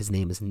character. His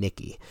name is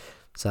Nicky.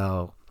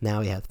 So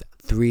Now we have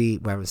 3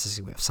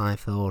 references. We have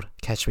Seinfeld,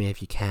 Catch Me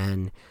If You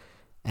Can,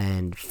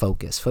 and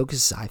Focus.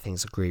 Focus, I think,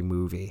 is a great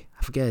movie.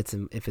 I forget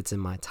if it's in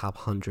my top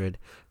 100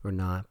 or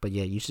not, but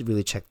yeah, you should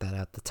really check that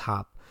out. The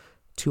top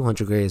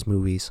 200 greatest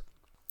movies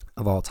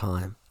of all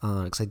time,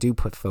 because I do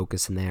put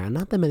Focus in there, and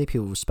not that many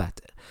people respect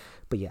it.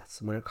 But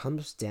yes, when it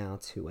comes down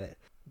to it,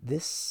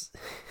 this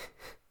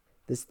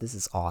this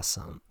is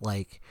awesome.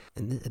 Like,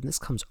 and this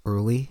comes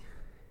early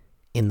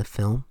in the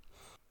film.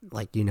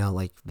 Like,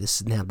 like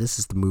this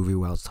is the movie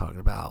where I was talking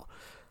about,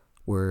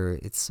 where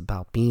it's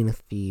about being a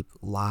thief,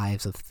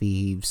 lives of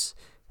thieves,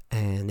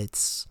 and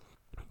it's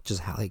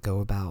just how they go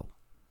about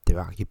their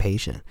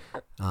occupation,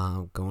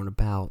 going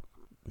about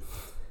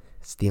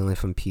stealing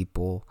from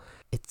people.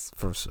 It's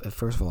first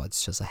of all,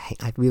 it's just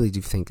I really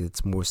do think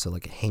it's more so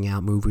like a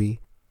hangout movie.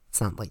 It's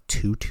not like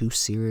too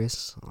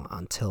serious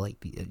until like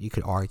you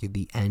could argue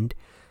the end.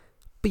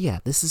 But yeah,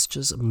 this is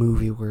just a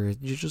movie where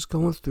you're just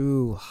going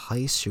through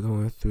heists, you're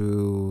going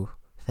through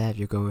theft,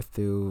 you're going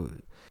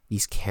through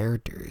these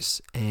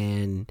characters,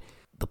 and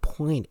the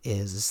point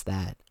is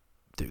that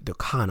they're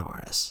con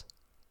artists.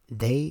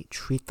 They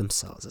treat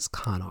themselves as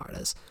con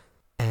artists,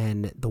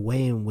 and the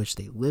way in which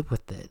they live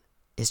with it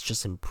is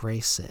just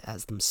embrace it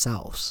as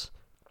themselves.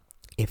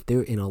 If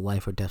they're in a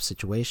life or death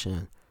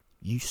situation,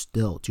 you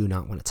still do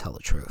not want to tell the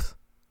truth.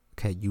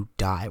 Okay, you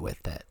die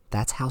with it.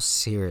 That's how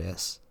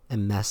serious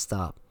and messed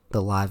up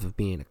the life of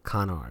being a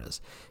con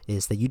artist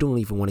is, that you don't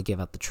even want to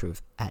give out the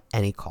truth at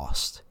any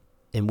cost.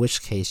 In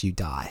which case you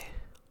die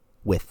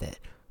with it.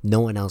 No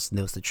one else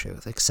knows the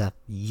truth except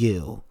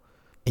you,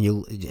 and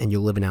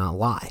you're living out a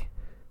lie.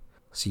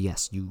 So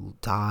yes, you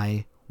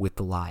die with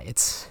the lie.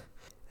 It's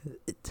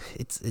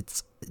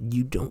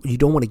you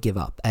don't want to give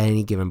up at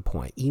any given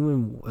point.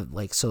 Even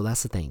like, so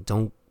that's the thing.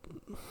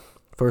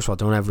 First of all,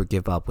 don't ever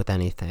give up with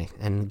anything.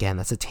 And again,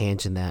 that's a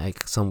tangent that I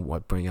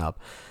somewhat bring up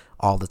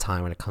all the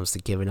time when it comes to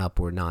giving up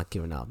or not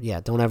giving up. Yeah,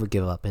 don't ever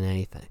give up in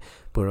anything.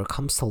 But when it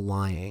comes to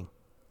lying,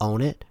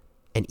 own it.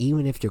 And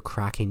even if you're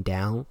cracking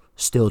down,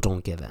 still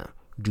don't give in.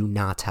 Do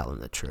not tell them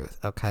the truth,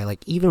 okay?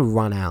 Like, even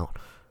run out,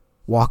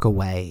 walk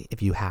away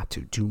if you have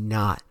to. Do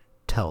not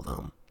tell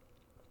them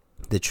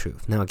the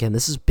truth. Now, again,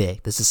 this is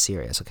big. This is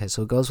serious, okay?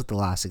 So it goes with the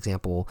last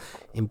example,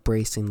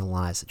 embracing the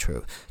lies, the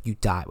truth. You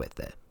die with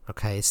it,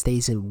 okay? It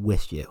stays in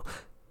with you.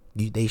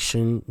 They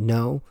shouldn't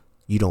know.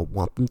 You don't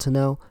want them to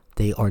know.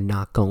 They are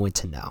not going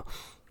to know.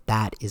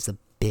 That is a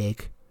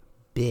big,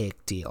 big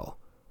deal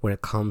when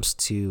it comes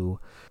to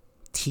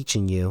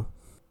teaching you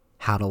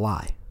how to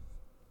lie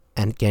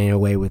and getting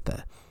away with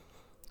it.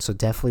 So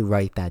definitely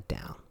write that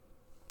down.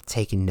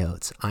 Taking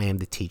notes. I am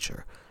the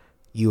teacher.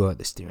 You are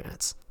the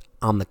students.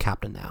 I'm the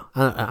captain now.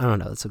 I don't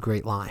know. It's a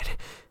great line.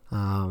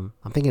 I'm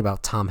thinking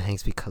about Tom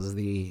Hanks because of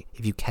the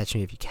If You Catch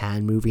Me If You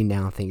Can movie.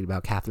 Now I'm thinking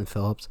about Captain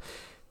Phillips.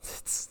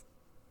 It's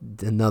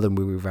another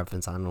movie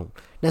reference. I don't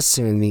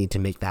necessarily need to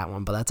make that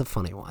one, but that's a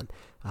funny one.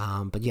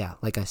 But yeah,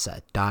 like I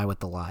said, die with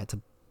the lie. It's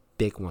a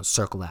big one.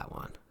 Circle that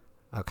one.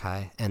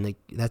 Okay? And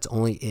that's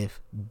only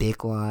if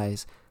big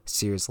lies,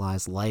 serious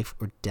lies, life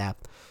or death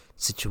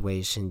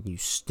situation, you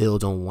still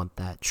don't want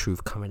that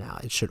truth coming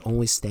out. It should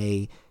only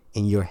stay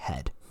in your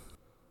head.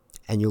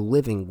 And you're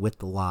living with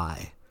the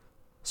lie.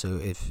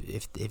 So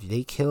if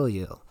they kill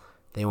you,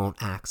 they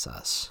won't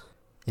access.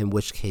 In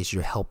which case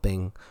you're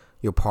helping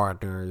your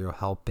partner, you're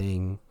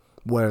helping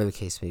whatever the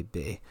case may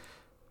be.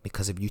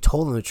 Because if you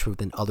told them the truth,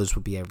 then others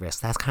would be at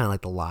risk. That's kind of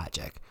like the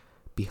logic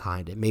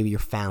behind it. Maybe your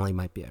family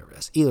might be at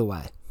risk. Either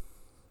way,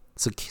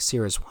 it's a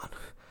serious one.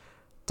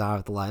 Die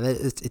with the lie.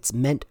 It's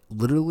meant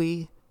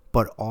literally,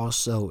 but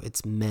also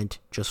it's meant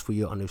just for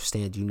you to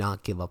understand. Do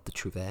not give up the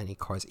truth at any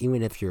cost.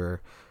 Even if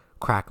you're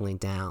crackling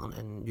down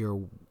and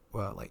you're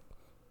like,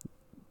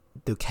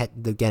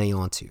 they're getting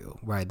onto you,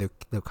 right?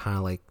 They're kind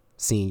of like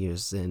seeing you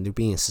and they're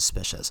being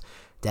suspicious.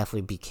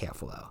 Definitely be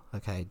careful though.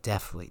 Okay,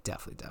 definitely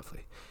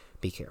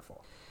be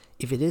careful.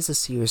 If it is a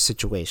serious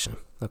situation,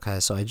 okay,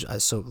 so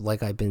so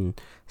like I've been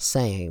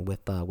saying with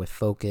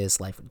focus,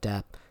 life or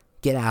death,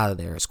 get out of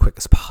there as quick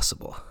as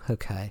possible.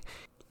 Okay.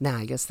 Now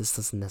I guess this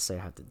doesn't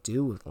necessarily have to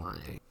do with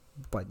lying,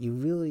 but you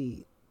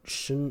really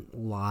shouldn't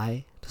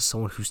lie to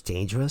someone who's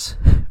dangerous.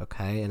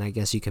 Okay, and I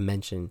guess you can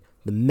mention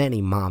the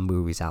many mom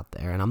movies out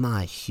there, and I'm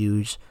not a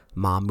huge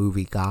mom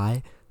movie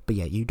guy, but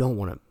yeah, you don't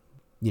want to,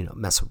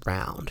 mess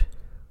around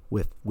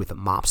with a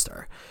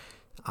mobster.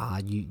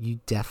 You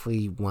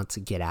definitely want to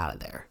get out of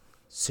there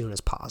as soon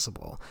as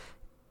possible,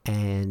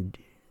 and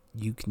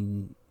you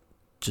can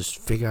just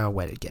figure out a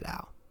way to get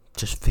out.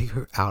 Just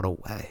figure out a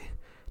way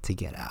to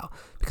get out,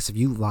 because if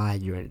you lie,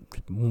 you're in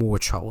more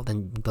trouble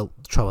than the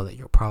trouble that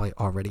you're probably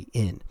already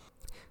in.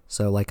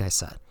 So like I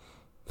said,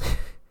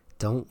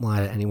 don't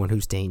lie to anyone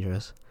who's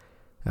dangerous.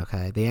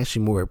 Okay, they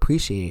actually more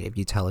appreciate it if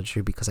you tell the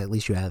truth, because at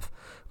least you have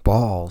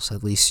balls,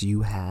 at least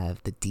you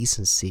have the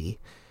decency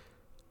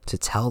to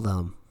tell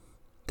them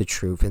the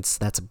truth.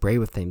 That's a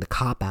braver thing. The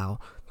cop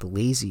out, the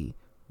lazy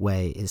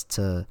way is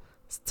to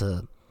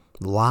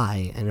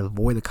lie and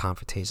avoid the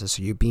confrontation,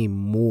 so you're being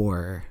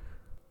more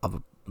of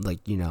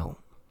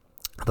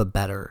a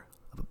better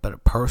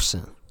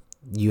person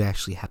you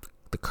actually have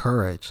the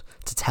courage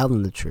to tell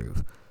them the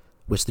truth,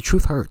 which the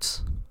truth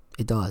hurts.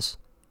 It does.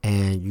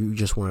 And you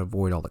just want to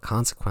avoid all the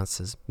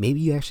consequences. Maybe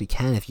you actually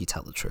can if you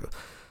tell the truth.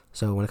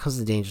 So when it comes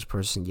to the dangerous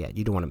person, yeah,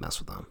 you don't want to mess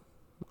with them.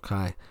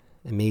 Okay?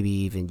 And maybe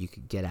even you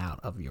could get out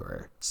of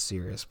your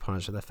serious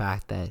punishment. The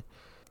fact that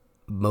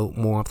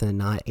more often than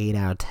not, 8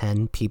 out of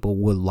 10 people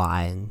would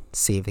lie and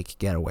see if they could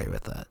get away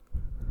with it.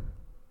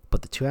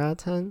 But the 2 out of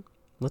 10,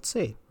 let's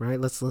see, right?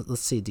 Let's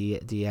see. Do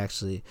you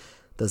actually,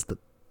 does the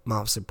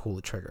officer pull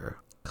the trigger?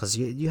 Because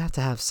you have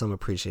to have some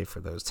appreciation for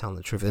those telling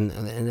the truth, and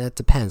it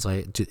depends.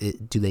 Like,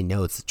 do they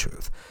know it's the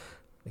truth?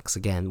 Because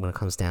again, when it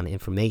comes down to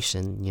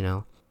information,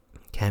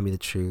 can be the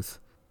truth,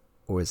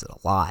 or is it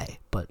a lie?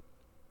 But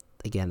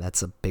again,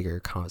 that's a bigger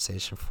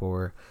conversation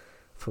for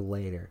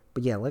later.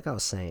 But yeah, like I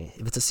was saying,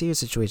 if it's a serious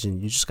situation,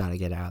 you just gotta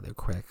get out of there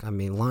quick. I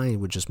mean, lying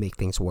would just make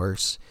things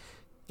worse.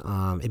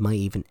 It might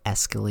even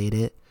escalate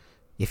it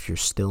if you're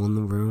still in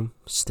the room,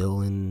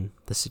 still in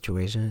the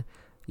situation.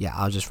 Yeah,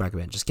 I'll just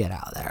recommend just get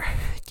out of there.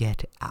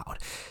 Get out.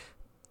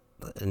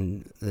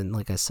 And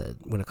like I said,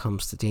 when it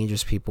comes to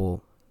dangerous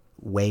people,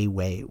 way,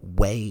 way,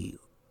 way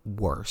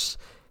worse.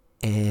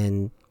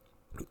 And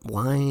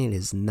lying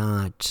is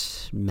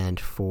not meant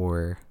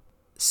for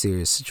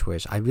serious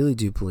situations. I really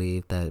do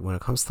believe that when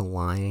it comes to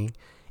lying,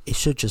 it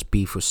should just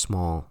be for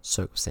small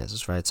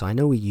circumstances, right? So I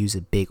know we use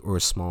it big or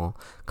small,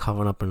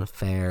 covering up an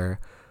affair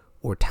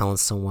or telling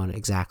someone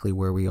exactly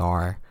where we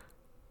are,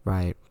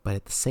 right? But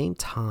at the same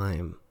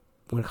time,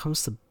 when it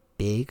comes to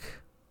big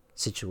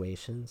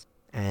situations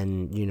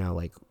and,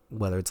 like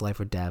whether it's life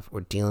or death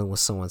or dealing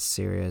with someone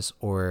serious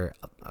or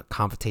a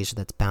confrontation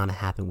that's bound to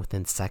happen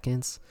within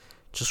seconds,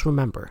 just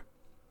remember,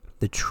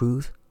 the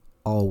truth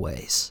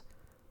always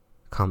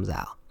comes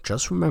out.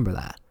 Just remember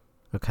that,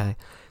 okay?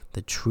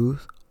 The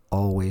truth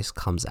always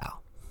comes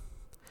out.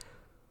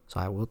 So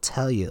I will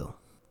tell you,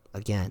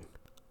 again,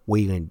 what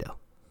are you going to do?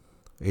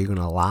 Are you going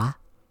to lie?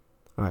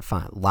 All right,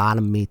 fine. Lie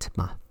to me to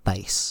my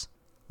face.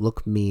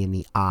 Look me in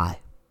the eye.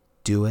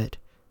 Do it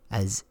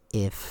as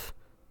if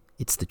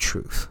it's the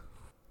truth.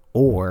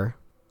 Or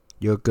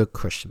you're a good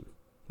Christian.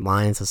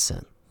 Lying's a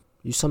sin.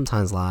 You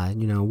sometimes lie,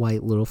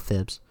 white little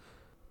fibs.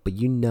 But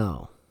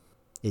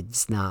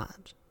it's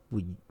not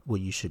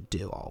what you should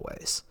do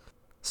always.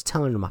 So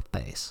tell me to my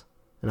face.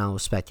 And I'll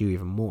respect you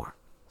even more.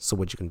 So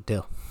what you can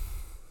do?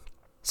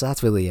 So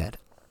that's really it.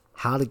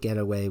 How to get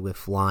away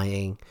with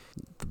lying.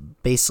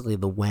 Basically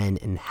the when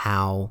and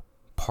how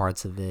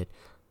parts of it.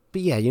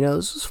 But yeah,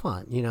 this was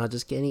fun.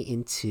 Just getting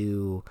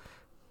into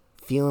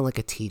feeling like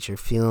a teacher,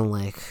 feeling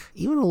like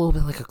even a little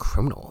bit like a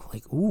criminal.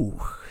 Like,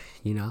 ooh,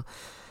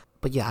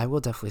 But yeah, I will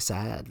definitely say,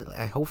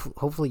 I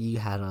hopefully you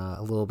had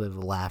a little bit of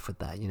a laugh with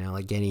that,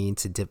 like getting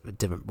into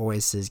different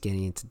voices,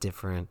 getting into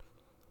different,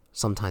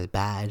 sometimes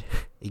bad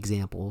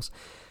examples.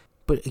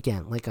 But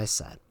again, like I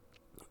said,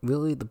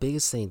 really the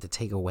biggest thing to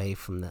take away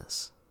from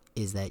this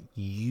is that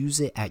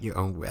use it at your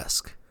own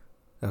risk,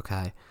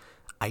 okay?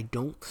 I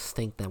don't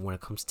think that when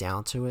it comes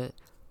down to it,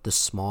 the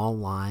small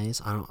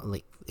lies,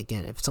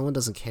 again, if someone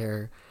doesn't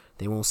care,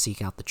 they won't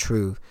seek out the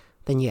truth,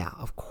 then yeah,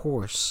 of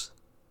course,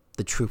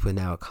 the truth would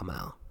never come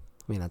out.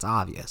 I mean, that's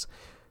obvious.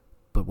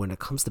 But when it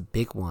comes to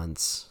big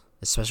ones,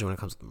 especially when it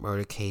comes to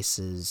murder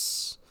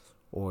cases,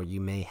 or you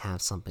may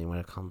have something when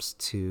it comes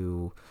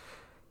to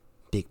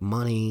big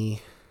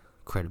money,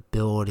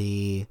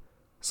 credibility,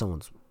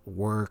 someone's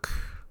work,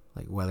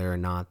 like whether or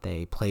not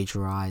they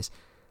plagiarize,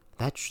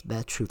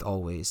 that truth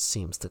always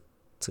seems to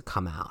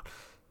come out.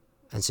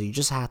 And so you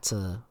just have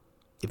to,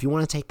 if you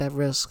want to take that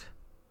risk,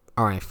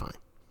 all right, fine.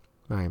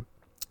 All right.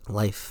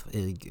 Life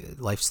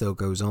still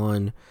goes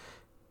on,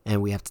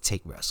 and we have to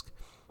take risk.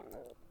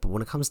 But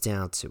when it comes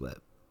down to it,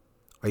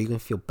 are you going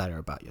to feel better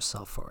about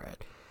yourself for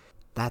it?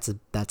 That's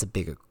a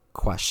bigger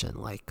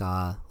question. Like,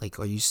 are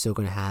you still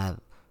going to have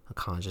a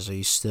conscience? Are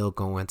you still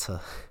going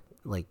to,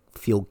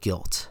 feel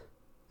guilt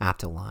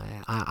after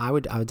lying? I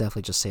would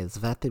definitely just say that the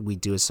fact that we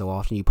do it so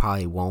often, you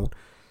probably won't.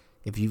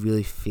 If you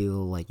really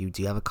feel like you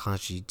do have a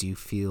conscience, you do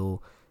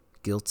feel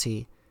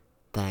guilty,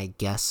 then I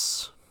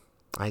guess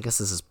this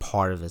is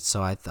part of it.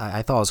 So I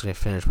thought I was going to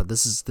finish, but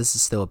this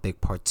is still a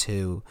big part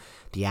too.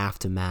 The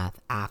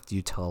aftermath after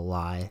you tell a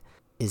lie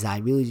is I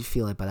really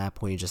feel like by that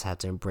point you just have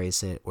to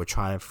embrace it or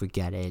try to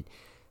forget it.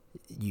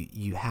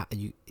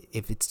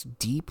 If it's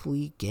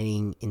deeply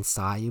getting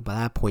inside you, by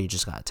that point you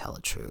just gotta tell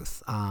the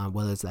truth.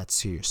 Whether that's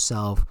to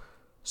yourself,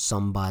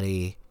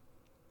 somebody,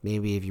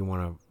 maybe if you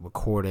want to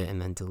record it and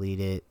then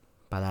delete it,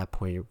 by that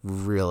point you're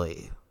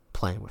really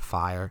playing with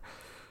fire.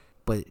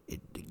 But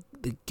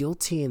the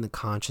guilty and the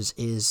conscious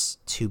is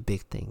two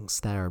big things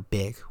that are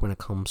big when it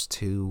comes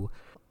to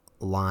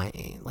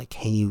lying. Like,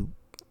 can you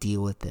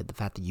deal with it? The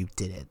fact that you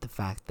did it, the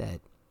fact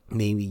that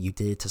maybe you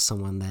did it to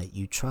someone that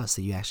you trust,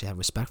 that you actually have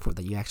respect for,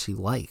 that you actually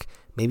like.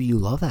 Maybe you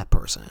love that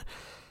person.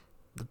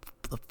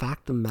 The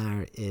fact of the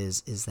matter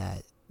is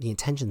that the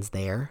intention's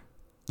there.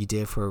 You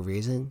did it for a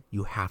reason.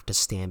 You have to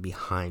stand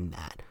behind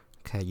that.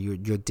 Okay,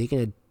 you're digging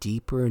a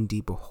deeper and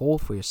deeper hole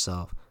for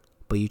yourself,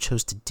 but you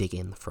chose to dig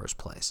in the first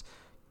place.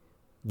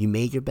 You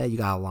made your bed, you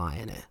gotta lie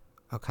in it.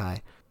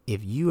 Okay,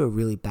 if you are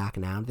really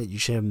backing out of it, you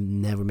should have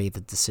never made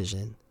the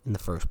decision in the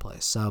first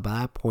place. So by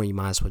that point, you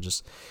might as well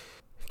just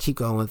keep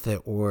going with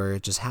it, or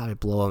just have it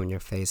blow up in your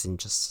face and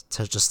just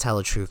tell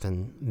the truth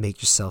and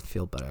make yourself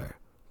feel better.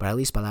 But at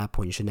least by that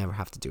point, you should never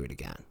have to do it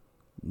again.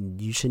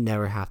 You should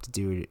never have to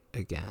do it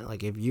again.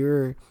 Like if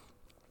you're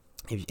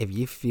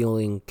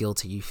feeling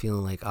guilty, you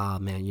feeling like, oh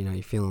man, you know,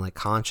 you're feeling like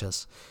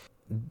conscious,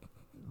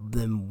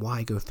 then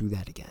why go through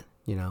that again,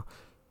 you know?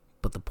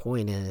 But the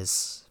point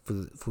is,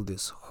 for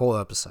this whole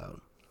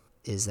episode,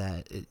 is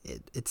that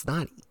it's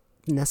not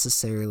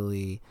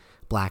necessarily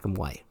black and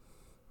white,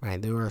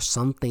 right? There are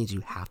some things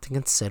you have to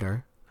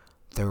consider.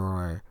 There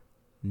are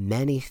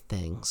many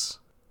things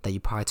that you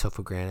probably took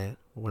for granted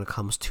when it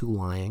comes to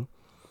lying.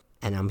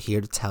 And I'm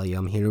here to tell you,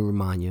 I'm here to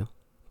remind you.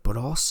 But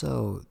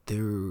also,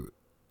 there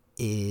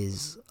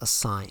is a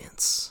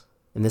science.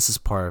 And this is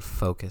part of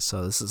Focus.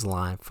 So this is a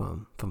line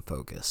from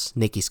Focus.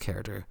 Nikki's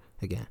character,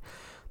 again.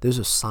 There's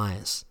a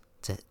science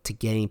to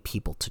getting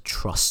people to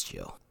trust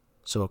you.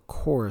 So, of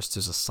course,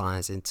 there's a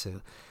science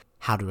into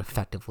how to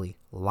effectively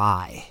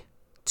lie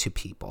to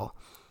people.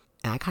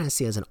 And I kind of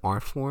see it as an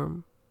art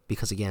form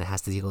because, again, it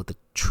has to deal with the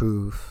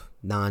truth,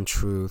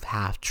 non-truth,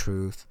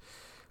 half-truth,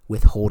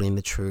 withholding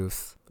the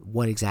truth.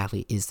 What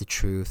exactly is the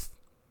truth?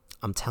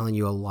 I'm telling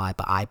you a lie,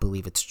 but I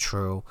believe it's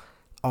true.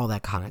 All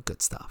that kind of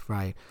good stuff,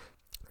 right?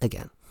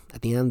 Again,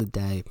 at the end of the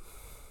day,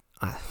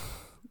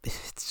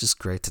 it's just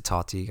great to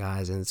talk to you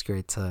guys, and it's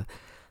great to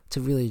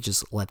really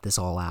just let this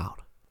all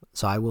out.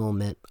 So I will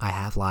admit, I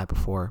have lied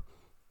before.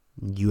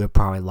 You have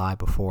probably lied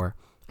before,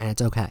 and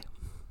it's okay.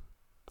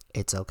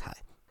 It's okay.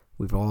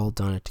 We've all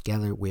done it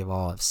together. We have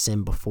all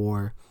sinned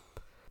before.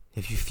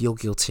 If you feel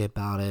guilty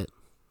about it,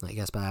 I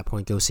guess by that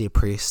point, go see a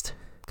priest.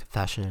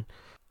 Confession.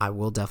 I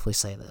will definitely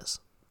say this.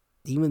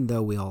 Even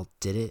though we all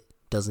did it,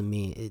 doesn't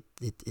mean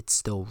it's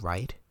still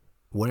right.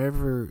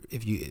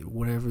 If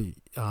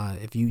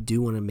you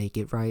do want to make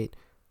it right,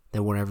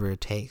 then whatever it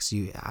takes,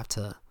 you have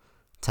to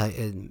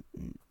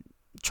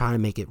try to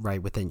make it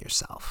right within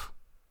yourself,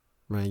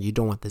 right? You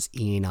don't want this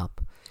eating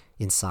up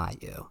inside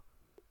you.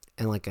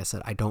 And like I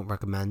said, I don't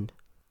recommend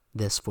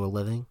this for a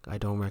living. I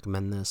don't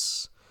recommend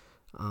this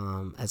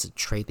as a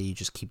trait that you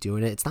just keep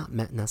doing it. It's not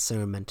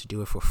necessarily meant to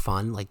do it for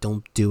fun. Like,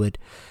 don't do it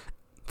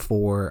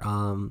for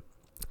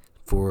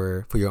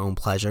your own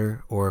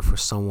pleasure or for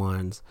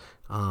someone's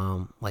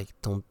like,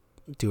 don't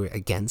do it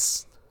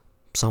against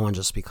someone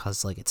just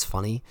because like it's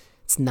funny.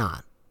 It's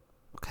not.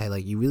 Okay,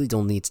 like you really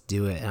don't need to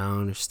do it, and I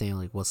don't understand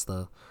like what's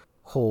the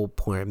whole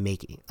point of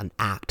making an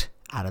act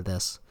out of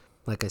this.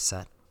 Like I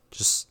said,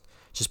 just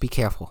be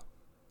careful.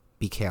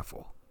 Be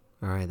careful.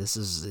 All right,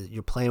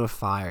 you're playing with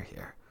fire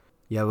here.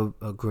 You have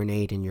a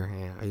grenade in your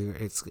hand.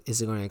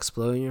 Is it going to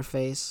explode in your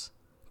face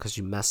because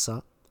you mess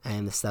up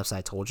and the steps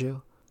I told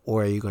you,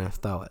 or are you going to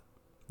throw it?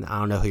 Now, I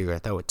don't know who you're going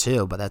to throw it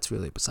to, but that's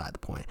really beside the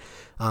point.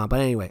 But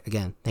anyway,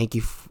 again, thank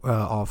you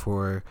all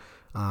for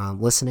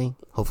listening.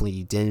 Hopefully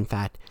you did in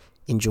fact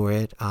enjoy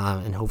it,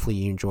 and hopefully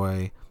you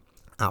enjoy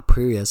our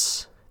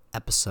previous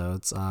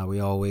episodes. We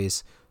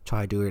always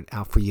try to do it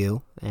out for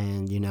you,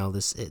 and you know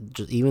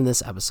even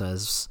this episode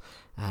is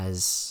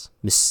as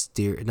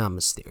not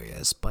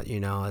mysterious, but you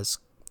know as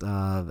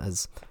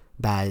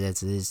bad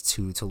as it is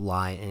to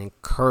lie, and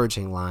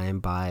encouraging lying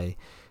by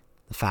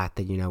the fact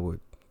that you know we're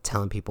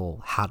telling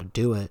people how to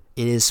do it.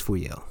 It is for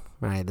you,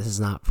 right? This is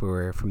not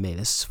for me.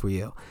 This is for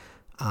you.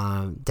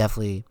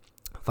 Definitely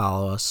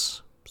follow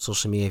us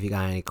social media if you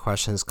got any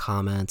questions,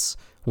 comments,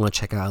 want to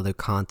check out other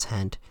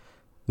content,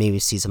 maybe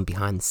see some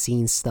behind the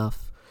scenes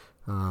stuff.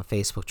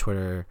 Facebook,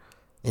 Twitter,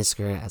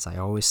 Instagram, as I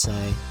always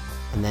say.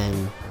 And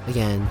then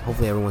again,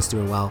 hopefully everyone's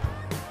doing well,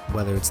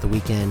 whether it's the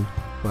weekend,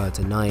 whether it's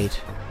a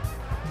night,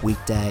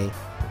 weekday.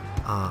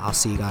 I'll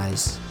see you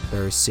guys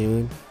very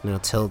soon, and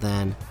until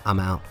then, I'm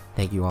out.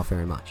 Thank you all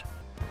very much.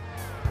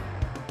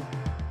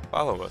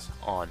 Follow us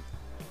on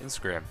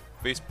Instagram,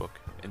 Facebook,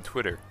 and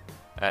Twitter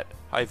at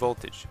High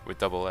Voltage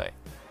with AA.